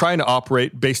were trying to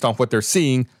operate based on what they're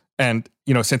seeing, and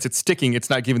since it's sticking, it's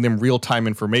not giving them real-time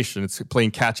information. It's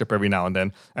playing catch-up every now and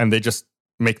then, and they just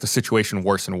make the situation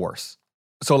worse and worse.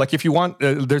 So, like, if you want,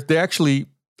 they actually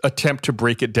attempt to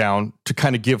break it down to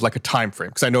kind of give like a time frame,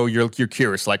 because I know you're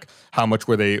curious, like how much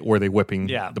were they whipping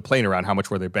the plane around, how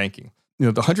much were they banking?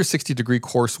 The 160-degree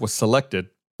course was selected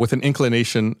with an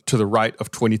inclination to the right of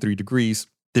 23 degrees.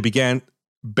 They began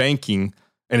banking,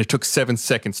 and it took 7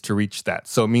 seconds to reach that.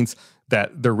 So it means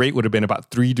that the rate would have been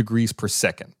about 3 degrees per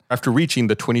second. After reaching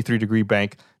the 23-degree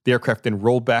bank, the aircraft then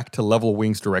rolled back to level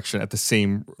wings direction at the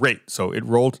same rate. So it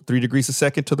rolled 3 degrees a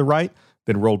second to the right,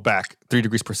 then rolled back 3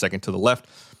 degrees per second to the left.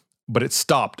 But it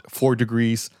stopped 4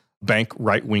 degrees bank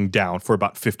right wing down for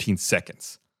about 15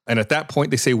 seconds. And at that point,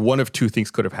 they say one of two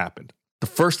things could have happened. The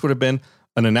first would have been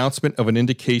an announcement of an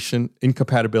indication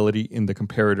incompatibility in the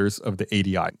comparators of the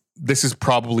ADI. This is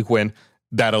probably when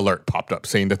that alert popped up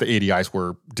saying that the ADIs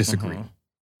were disagreeing.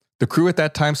 Mm-hmm. The crew at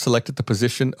that time selected the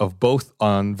position of both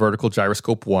on vertical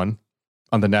gyroscope 1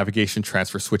 on the navigation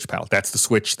transfer switch panel. That's the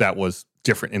switch that was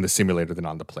different in the simulator than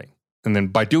on the plane. And then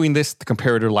by doing this, the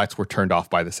comparator lights were turned off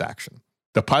by this action.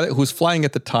 The pilot who was flying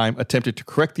at the time attempted to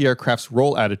correct the aircraft's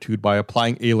roll attitude by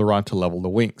applying aileron to level the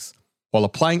wings. While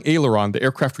applying aileron, the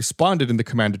aircraft responded in the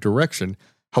commanded direction.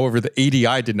 However, the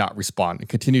ADI did not respond and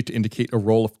continued to indicate a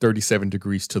roll of 37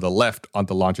 degrees to the left on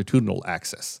the longitudinal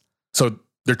axis. So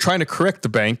they're trying to correct the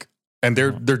bank, and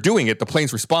they're doing it. The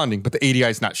plane's responding, but the ADI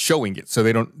is not showing it. So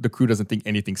the crew doesn't think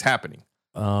anything's happening.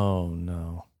 Oh,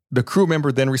 no. The crew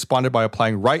member then responded by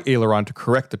applying right aileron to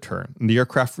correct the turn, and the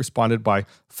aircraft responded by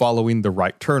following the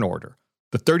right turn order.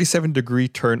 The 37-degree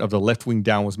turn of the left wing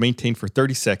down was maintained for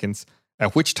 30 seconds,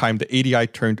 at which time the ADI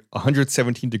turned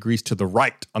 117 degrees to the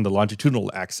right on the longitudinal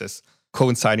axis,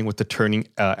 coinciding with the turning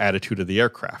attitude of the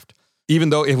aircraft. Even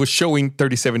though it was showing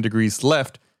 37 degrees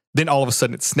left, then all of a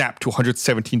sudden it snapped to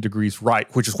 117 degrees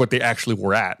right, which is what they actually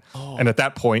were at. Oh. And at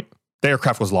that point, the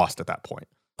aircraft was lost at that point.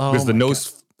 Because the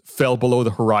nose fell below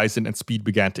the horizon and speed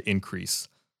began to increase.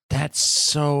 That's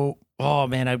so... Oh,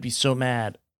 man, I'd be so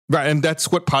mad. Right, and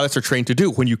that's what pilots are trained to do.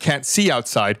 When you can't see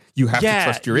outside, you have to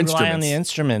trust your instruments. Rely on the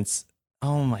instruments.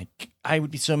 Oh, my... I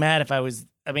would be so mad if I was...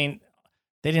 I mean,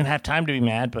 they didn't have time to be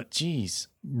mad, but geez.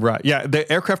 Right, yeah.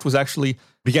 The aircraft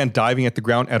began diving at the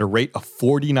ground at a rate of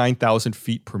 49,000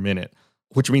 feet per minute,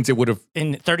 which means it would have...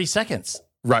 In 30 seconds.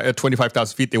 Right, at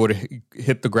 25,000 feet, they would have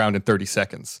hit the ground in 30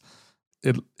 seconds.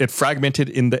 It fragmented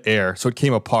in the air, so it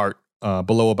came apart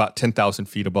below about 10,000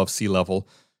 feet above sea level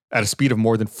at a speed of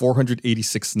more than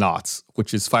 486 knots,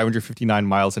 which is 559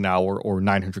 miles an hour or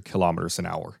 900 kilometers an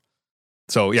hour.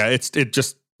 So yeah, it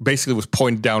just basically was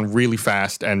pointed down really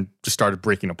fast and just started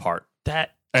breaking apart.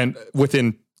 And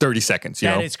within 30 seconds, you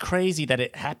know? That is crazy that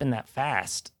it happened that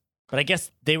fast. But I guess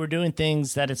they were doing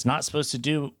things that it's not supposed to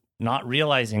do, not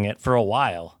realizing it for a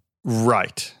while.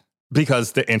 Right.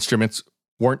 Because the instruments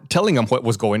weren't telling them what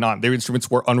was going on. Their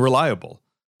instruments were unreliable.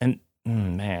 And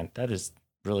man, that is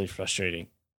really frustrating.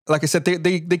 Like I said,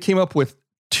 they came up with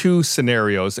two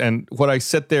scenarios. And what I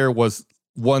said there was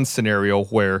one scenario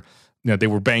where they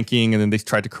were banking and then they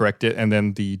tried to correct it. And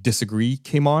then the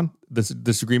disagreement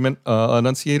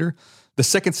annunciator. The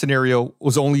second scenario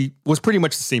was pretty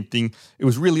much the same thing. It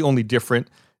was really only different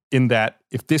in that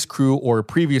if this crew or a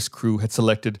previous crew had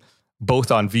selected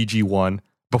both on VG1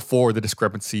 before the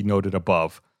discrepancy noted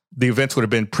above, the events would have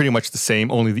been pretty much the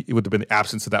same, only it would have been the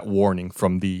absence of that warning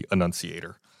from the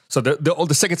annunciator. So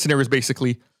the second scenario is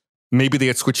basically maybe they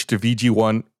had switched to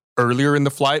VG1 earlier in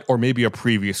the flight, or maybe a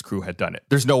previous crew had done it.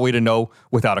 There's no way to know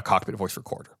without a cockpit voice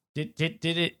recorder. Did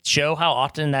it show how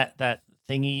often that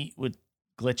thingy would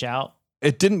glitch out?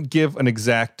 It didn't give an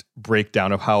exact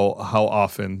breakdown of how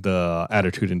often the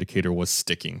attitude indicator was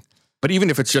sticking. But even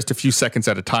if it's just a few seconds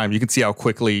at a time, you can see how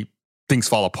quickly things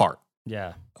fall apart.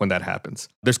 Yeah. When that happens.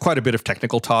 There's quite a bit of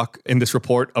technical talk in this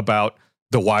report about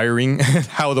the wiring and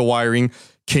how the wiring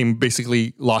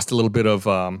basically lost a little bit of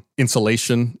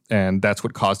insulation, and that's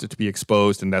what caused it to be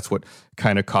exposed, and that's what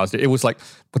kind of caused it. It was like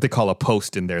what they call a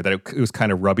post in there that it was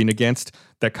kind of rubbing against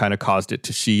that kind of caused it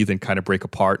to sheathe and kind of break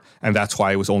apart, and that's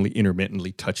why it was only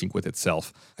intermittently touching with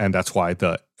itself, and that's why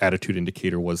the attitude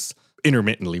indicator was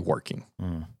intermittently working.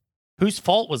 Whose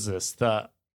fault was this? The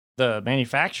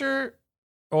manufacturer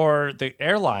or the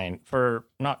airline for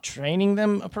not training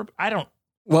them?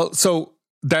 Well, so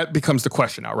that becomes the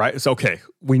question now, right? It's okay.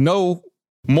 We know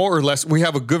more or less, we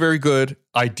have a very good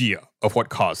idea of what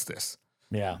caused this.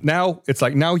 Yeah. Now it's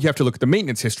like, now you have to look at the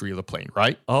maintenance history of the plane,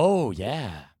 right? Oh,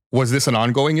 yeah. Was this an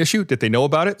ongoing issue? Did they know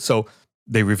about it? So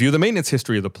they review the maintenance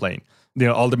history of the plane.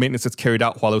 All the maintenance that's carried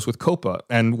out while it was with Copa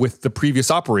and with the previous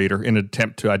operator in an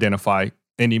attempt to identify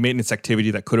any maintenance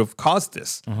activity that could have caused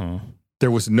this. Mm-hmm. There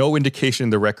was no indication in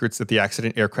the records that the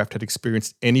accident aircraft had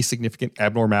experienced any significant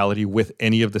abnormality with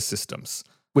any of the systems,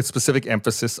 with specific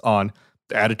emphasis on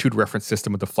the attitude reference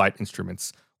system of the flight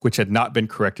instruments, which had not been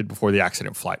corrected before the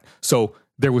accident flight. So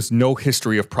there was no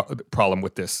history of problem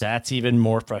with this. That's even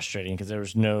more frustrating because there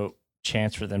was no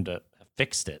chance for them to have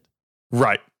fixed it.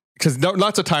 Right. Because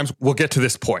lots of times we'll get to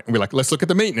this point and we're like, let's look at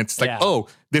the maintenance. It's like, oh,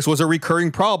 this was a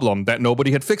recurring problem that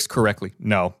nobody had fixed correctly.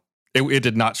 No. It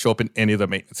did not show up in any of the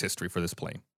maintenance history for this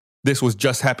plane. This was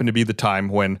just happened to be the time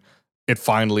when it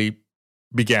finally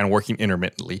began working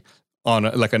intermittently on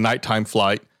a nighttime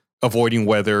flight, avoiding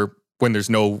weather when there's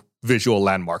no visual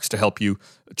landmarks to help you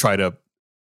try to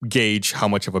gauge how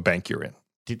much of a bank you're in.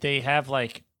 Did they have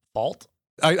fault?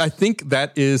 I think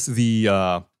that is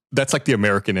that's like the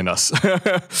American in us.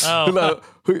 Oh.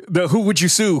 Who would you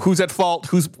sue? Who's at fault?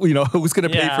 Who's going to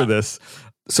pay for this?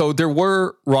 So there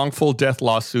were wrongful death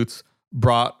lawsuits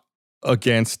brought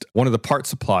against one of the part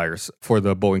suppliers for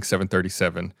the Boeing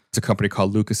 737. It's a company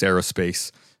called Lucas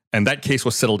Aerospace. And that case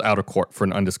was settled out of court for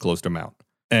an undisclosed amount.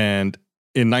 And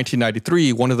in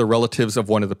 1993, one of the relatives of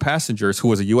one of the passengers, who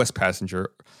was a U.S.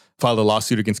 passenger, filed a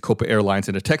lawsuit against Copa Airlines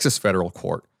in a Texas federal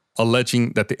court,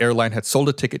 alleging that the airline had sold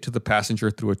a ticket to the passenger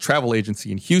through a travel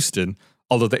agency in Houston,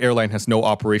 although the airline has no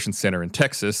operations center in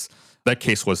Texas. That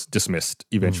case was dismissed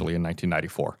eventually in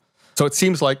 1994. So it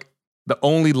seems like the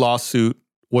only lawsuit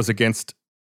was against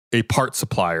a part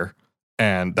supplier,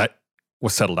 and that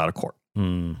was settled out of court.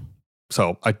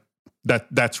 So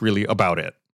that's really about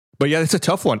it. But yeah, it's a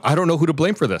tough one. I don't know who to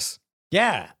blame for this.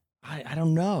 Yeah, I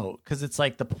don't know, because it's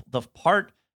like the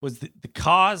part was the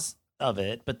cause of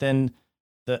it, but then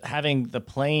having the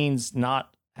planes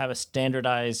not have a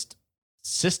standardized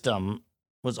system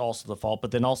was also the fault.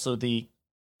 But then also the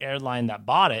airline that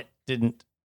bought it didn't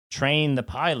train the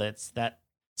pilots. That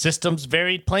systems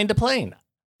varied plane to plane.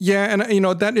 Yeah, and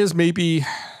that is maybe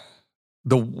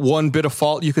the one bit of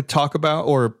fault you could talk about,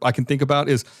 or I can think about,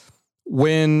 is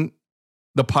when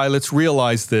the pilots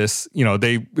realize this,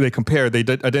 they compare, they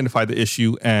identify the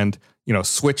issue and,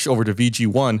 switch over to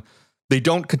VG1. They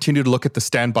don't continue to look at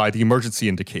the emergency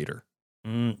indicator.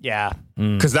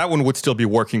 Because that one would still be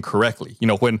working correctly.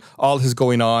 When all this is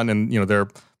going on and,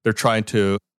 they're trying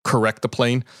to correct the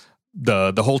plane,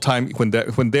 the whole time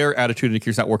when their attitude indicator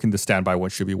is not working, the standby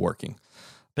one should be working.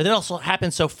 But it also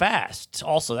happened so fast.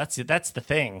 Also, that's the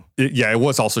thing. It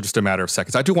was also just a matter of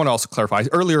seconds. I do want to also clarify.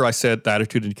 Earlier, I said the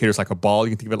attitude indicator is like a ball.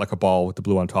 You can think of it like a ball with the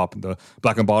blue on top and the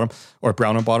black on bottom, or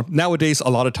brown on bottom. Nowadays, a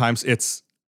lot of times it's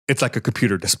like a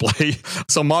computer display.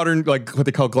 So modern, like what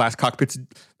they call glass cockpits,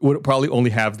 would probably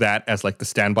only have that as like the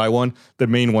standby one. The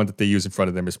main one that they use in front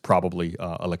of them is probably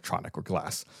electronic or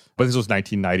glass. But this was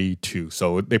 1992,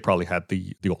 so they probably had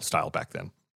the old style back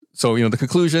then. So, the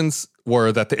conclusions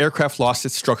were that the aircraft lost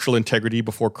its structural integrity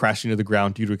before crashing to the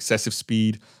ground due to excessive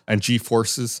speed and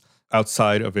G-forces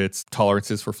outside of its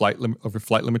tolerances for flight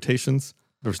limitations.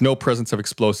 There was no presence of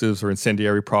explosives or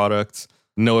incendiary products,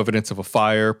 no evidence of a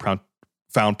fire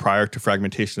found prior to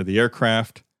fragmentation of the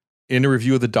aircraft. in a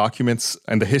review of the documents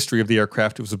and the history of the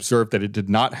aircraft, it was observed that it did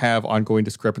not have ongoing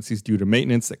discrepancies due to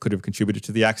maintenance that could have contributed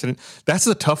to the accident. That's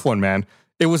a tough one, man.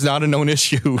 It was not a known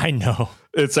issue. I know.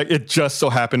 It's like it just so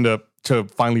happened to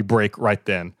finally break right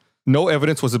then. No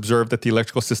evidence was observed that the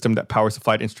electrical system that powers the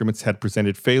flight instruments had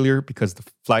presented failure because the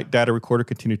flight data recorder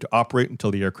continued to operate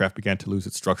until the aircraft began to lose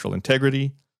its structural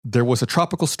integrity. There was a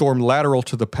tropical storm lateral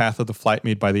to the path of the flight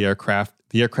made by the aircraft.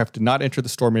 The aircraft did not enter the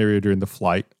storm area during the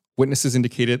flight. Witnesses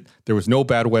indicated there was no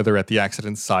bad weather at the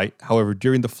accident site. However,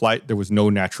 during the flight, there was no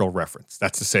natural reference.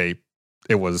 That's to say,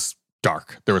 it was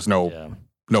dark. There was no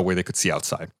way they could see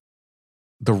outside.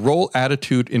 The roll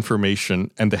attitude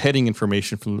information and the heading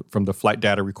information from the flight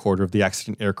data recorder of the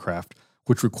accident aircraft,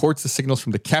 which records the signals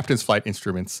from the captain's flight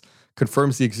instruments,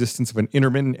 confirms the existence of an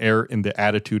intermittent error in the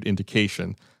attitude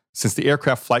indication, since the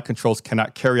aircraft flight controls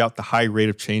cannot carry out the high rate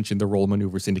of change in the roll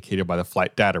maneuvers indicated by the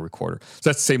flight data recorder. So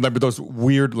that's the same. Remember those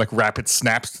weird, like, rapid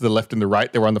snaps to the left and the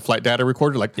right that were on the flight data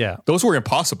recorder? Like, those were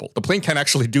impossible. The plane can't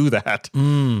actually do that.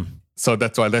 So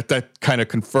that's why that kind of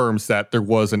confirms that there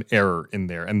was an error in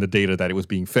there, and the data that it was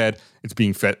being fed, it's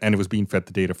being fed, and it was being fed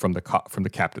the data from the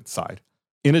captain's side.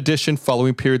 In addition,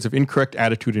 following periods of incorrect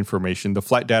attitude information, the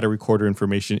flight data recorder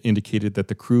information indicated that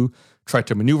the crew tried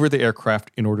to maneuver the aircraft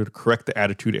in order to correct the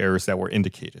attitude errors that were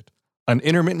indicated. An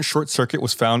intermittent short circuit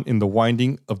was found in the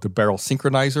winding of the barrel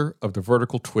synchronizer of the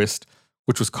vertical twist,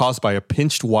 which was caused by a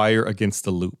pinched wire against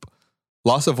the loop.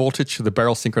 Loss of voltage to the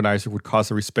barrel synchronizer would cause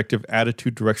the respective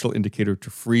attitude directional indicator to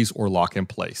freeze or lock in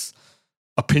place.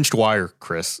 A pinched wire,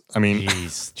 Chris. I mean...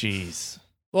 Jeez.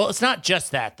 Well, it's not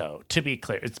just that, though, to be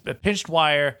clear. It's a pinched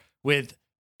wire with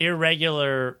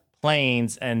irregular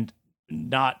planes and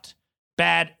not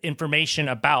bad information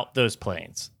about those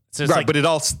planes. So it's right, but it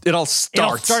all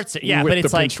starts it. Yeah, with but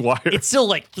it's the like, pinched wire. It's still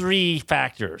like 3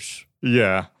 factors.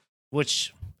 Yeah.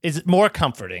 Which is more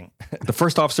comforting. The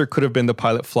first officer could have been the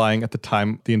pilot flying at the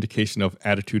time the indication of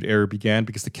attitude error began,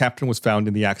 because the captain was found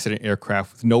in the accident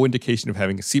aircraft with no indication of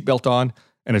having a seatbelt on,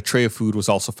 and a tray of food was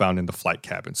also found in the flight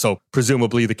cabin. So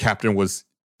presumably the captain was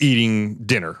eating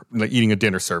a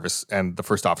dinner service, and the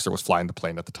first officer was flying the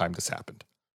plane at the time this happened.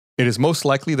 It is most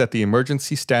likely that the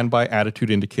emergency standby attitude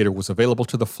indicator was available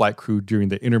to the flight crew during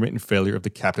the intermittent failure of the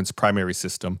captain's primary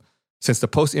system, since the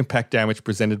post-impact damage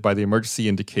presented by the emergency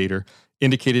indicator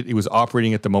indicated it was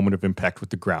operating at the moment of impact with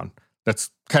the ground.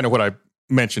 That's kind of what I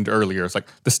mentioned earlier. It's like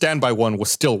the standby one was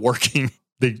still working.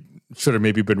 They should have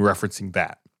maybe been referencing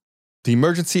that. The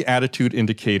emergency attitude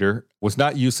indicator was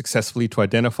not used successfully to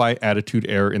identify attitude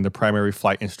error in the primary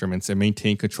flight instruments and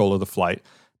maintain control of the flight,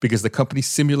 because the company's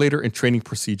simulator and training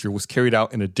procedure was carried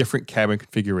out in a different cabin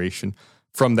configuration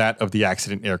from that of the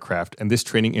accident aircraft, and this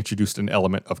training introduced an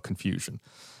element of confusion.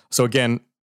 So again,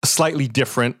 a slightly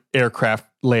different aircraft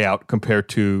layout compared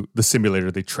to the simulator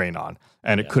they train on,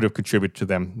 and it could have contributed to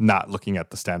them not looking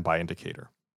at the standby indicator.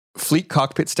 Fleet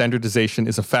cockpit standardization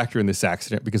is a factor in this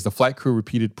accident because the flight crew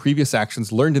repeated previous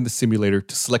actions learned in the simulator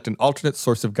to select an alternate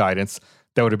source of guidance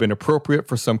that would have been appropriate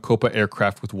for some Copa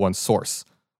aircraft with one source: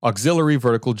 auxiliary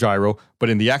vertical gyro, but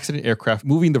in the accident aircraft,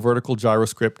 moving the vertical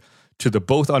gyroscript to the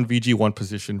both on VG1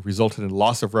 position resulted in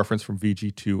loss of reference from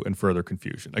VG2 and further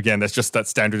confusion. Again, that's just that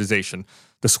standardization.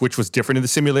 The switch was different in the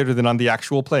simulator than on the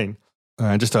actual plane.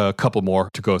 And just a couple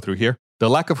more to go through here. The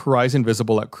lack of horizon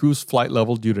visible at cruise flight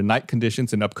level due to night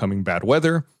conditions and upcoming bad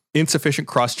weather. Insufficient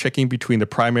cross-checking between the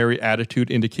primary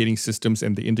attitude indicating systems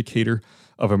and the indicator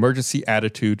of emergency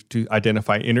attitude to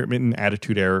identify intermittent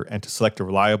attitude error and to select a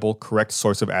reliable, correct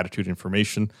source of attitude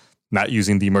information. Not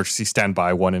using the emergency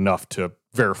standby one enough to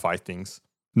verify things.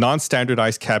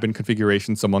 Non-standardized cabin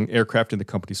configurations among aircraft in the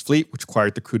company's fleet, which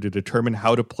required the crew to determine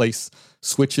how to place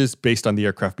switches based on the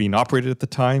aircraft being operated at the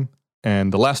time.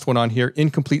 And the last one on here,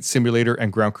 incomplete simulator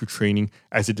and ground crew training,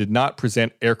 as it did not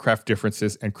present aircraft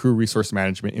differences and crew resource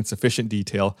management in sufficient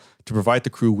detail to provide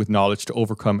the crew with knowledge to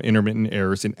overcome intermittent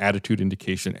errors in attitude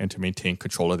indication and to maintain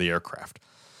control of the aircraft.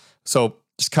 So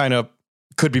just kind of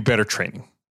could be better training.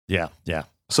 Yeah.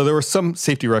 So there were some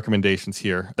safety recommendations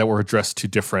here that were addressed to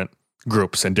different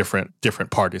groups and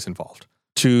different parties involved.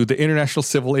 To the International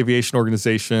Civil Aviation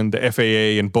Organization, the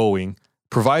FAA, and Boeing,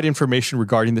 provide information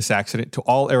regarding this accident to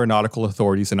all aeronautical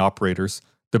authorities and operators.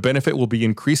 The benefit will be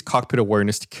increased cockpit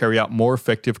awareness to carry out more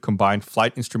effective combined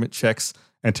flight instrument checks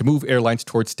and to move airlines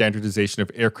towards standardization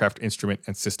of aircraft instrument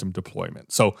and system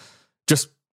deployment. So just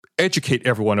educate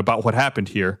everyone about what happened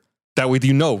here. That way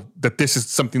you know that this is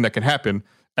something that can happen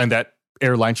and that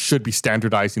airlines should be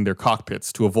standardizing their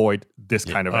cockpits to avoid this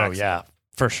kind of accident. Oh, yeah,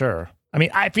 for sure. I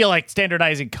mean, I feel like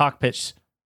standardizing cockpits,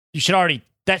 they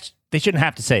shouldn't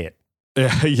have to say it.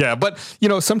 Yeah, but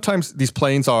sometimes these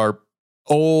planes are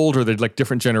old or they're like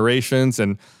different generations,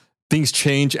 and things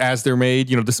change as they're made.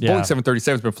 You know, this Yeah. Boeing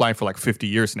 737 has been flying for like 50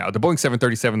 years now. The Boeing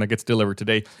 737 that gets delivered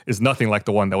today is nothing like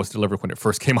the one that was delivered when it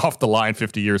first came off the line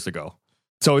 50 years ago.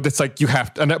 So it's like you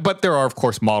have to, but there are, of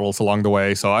course, models along the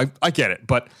way. So I get it.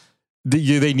 But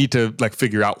they need to like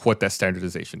figure out what that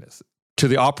standardization is. To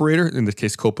the operator, in this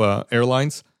case, Copa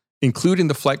Airlines, include in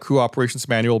the flight crew operations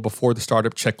manual before the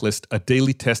startup checklist a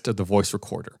daily test of the voice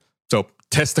recorder. So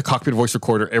test the cockpit voice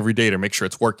recorder every day to make sure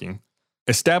it's working.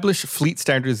 Establish fleet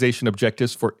standardization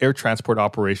objectives for air transport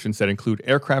operations that include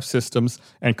aircraft systems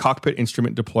and cockpit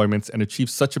instrument deployments, and achieve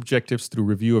such objectives through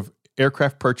review of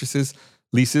aircraft purchases,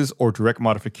 leases, or direct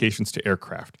modifications to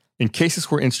aircraft. In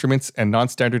cases where instruments and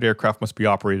non-standard aircraft must be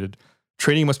operated,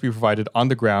 training must be provided on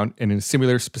the ground and in a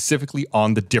simulator specifically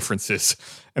on the differences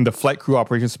and the flight crew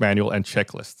operations manual and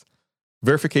checklists.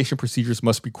 Verification procedures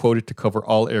must be quoted to cover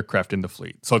all aircraft in the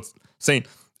fleet. So it's saying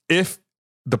if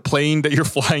the plane that you're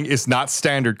flying is not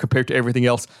standard compared to everything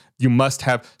else, you must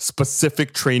have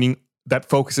specific training that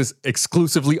focuses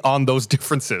exclusively on those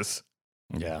differences.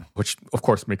 Yeah. Which, of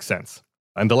course, makes sense.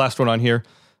 And the last one on here,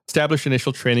 establish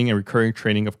initial training and recurring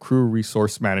training of crew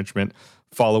resource management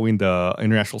following the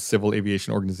International Civil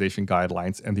Aviation Organization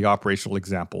guidelines and the operational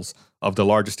examples of the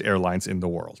largest airlines in the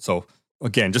world. So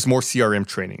again, just more CRM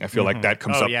training. I feel like that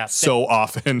comes up so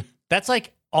often. That's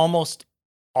like almost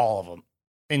all of them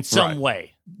in some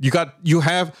way.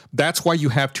 That's why you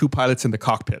have two pilots in the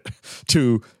cockpit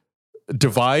to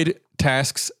divide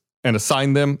tasks and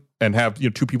assign them and have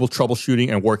two people troubleshooting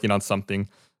and working on something.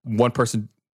 One person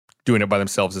doing it by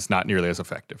themselves is not nearly as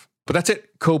effective. But that's it.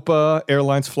 Copa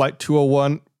Airlines Flight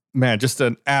 201. Man, just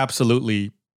an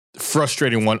absolutely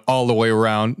frustrating one all the way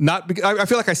around. I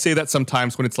feel like I say that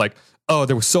sometimes when it's like, oh,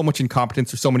 there was so much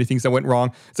incompetence or so many things that went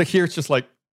wrong. It's like here, it's just like,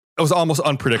 it was almost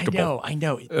unpredictable. I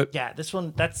know. Yeah, this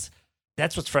one, that's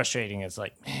what's frustrating. It's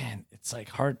like, man, it's like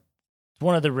hard. It's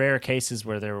one of the rare cases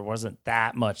where there wasn't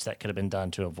that much that could have been done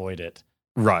to avoid it.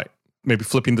 Right. Maybe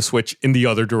flipping the switch in the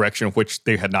other direction, which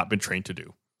they had not been trained to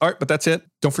do. All right, but that's it.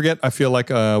 Don't forget, I feel like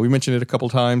we mentioned it a couple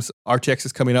times. RTX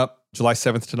is coming up July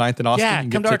 7th to 9th in Austin. Yeah,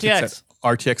 come to RTX.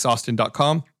 At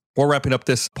rtxaustin.com. We're wrapping up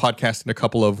this podcast in a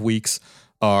couple of weeks.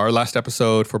 Our last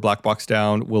episode for Black Box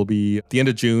Down will be at the end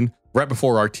of June, right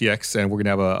before RTX, and we're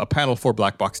going to have a panel for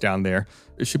Black Box Down there.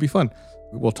 It should be fun.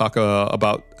 We'll talk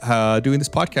about doing this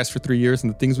podcast for 3 years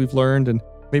and the things we've learned, and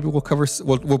maybe we'll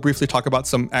briefly talk about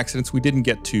some accidents we didn't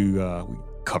get to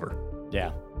cover.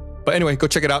 Yeah. But anyway, go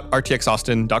check it out,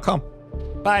 rtxaustin.com.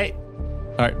 Bye.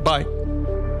 All right, bye.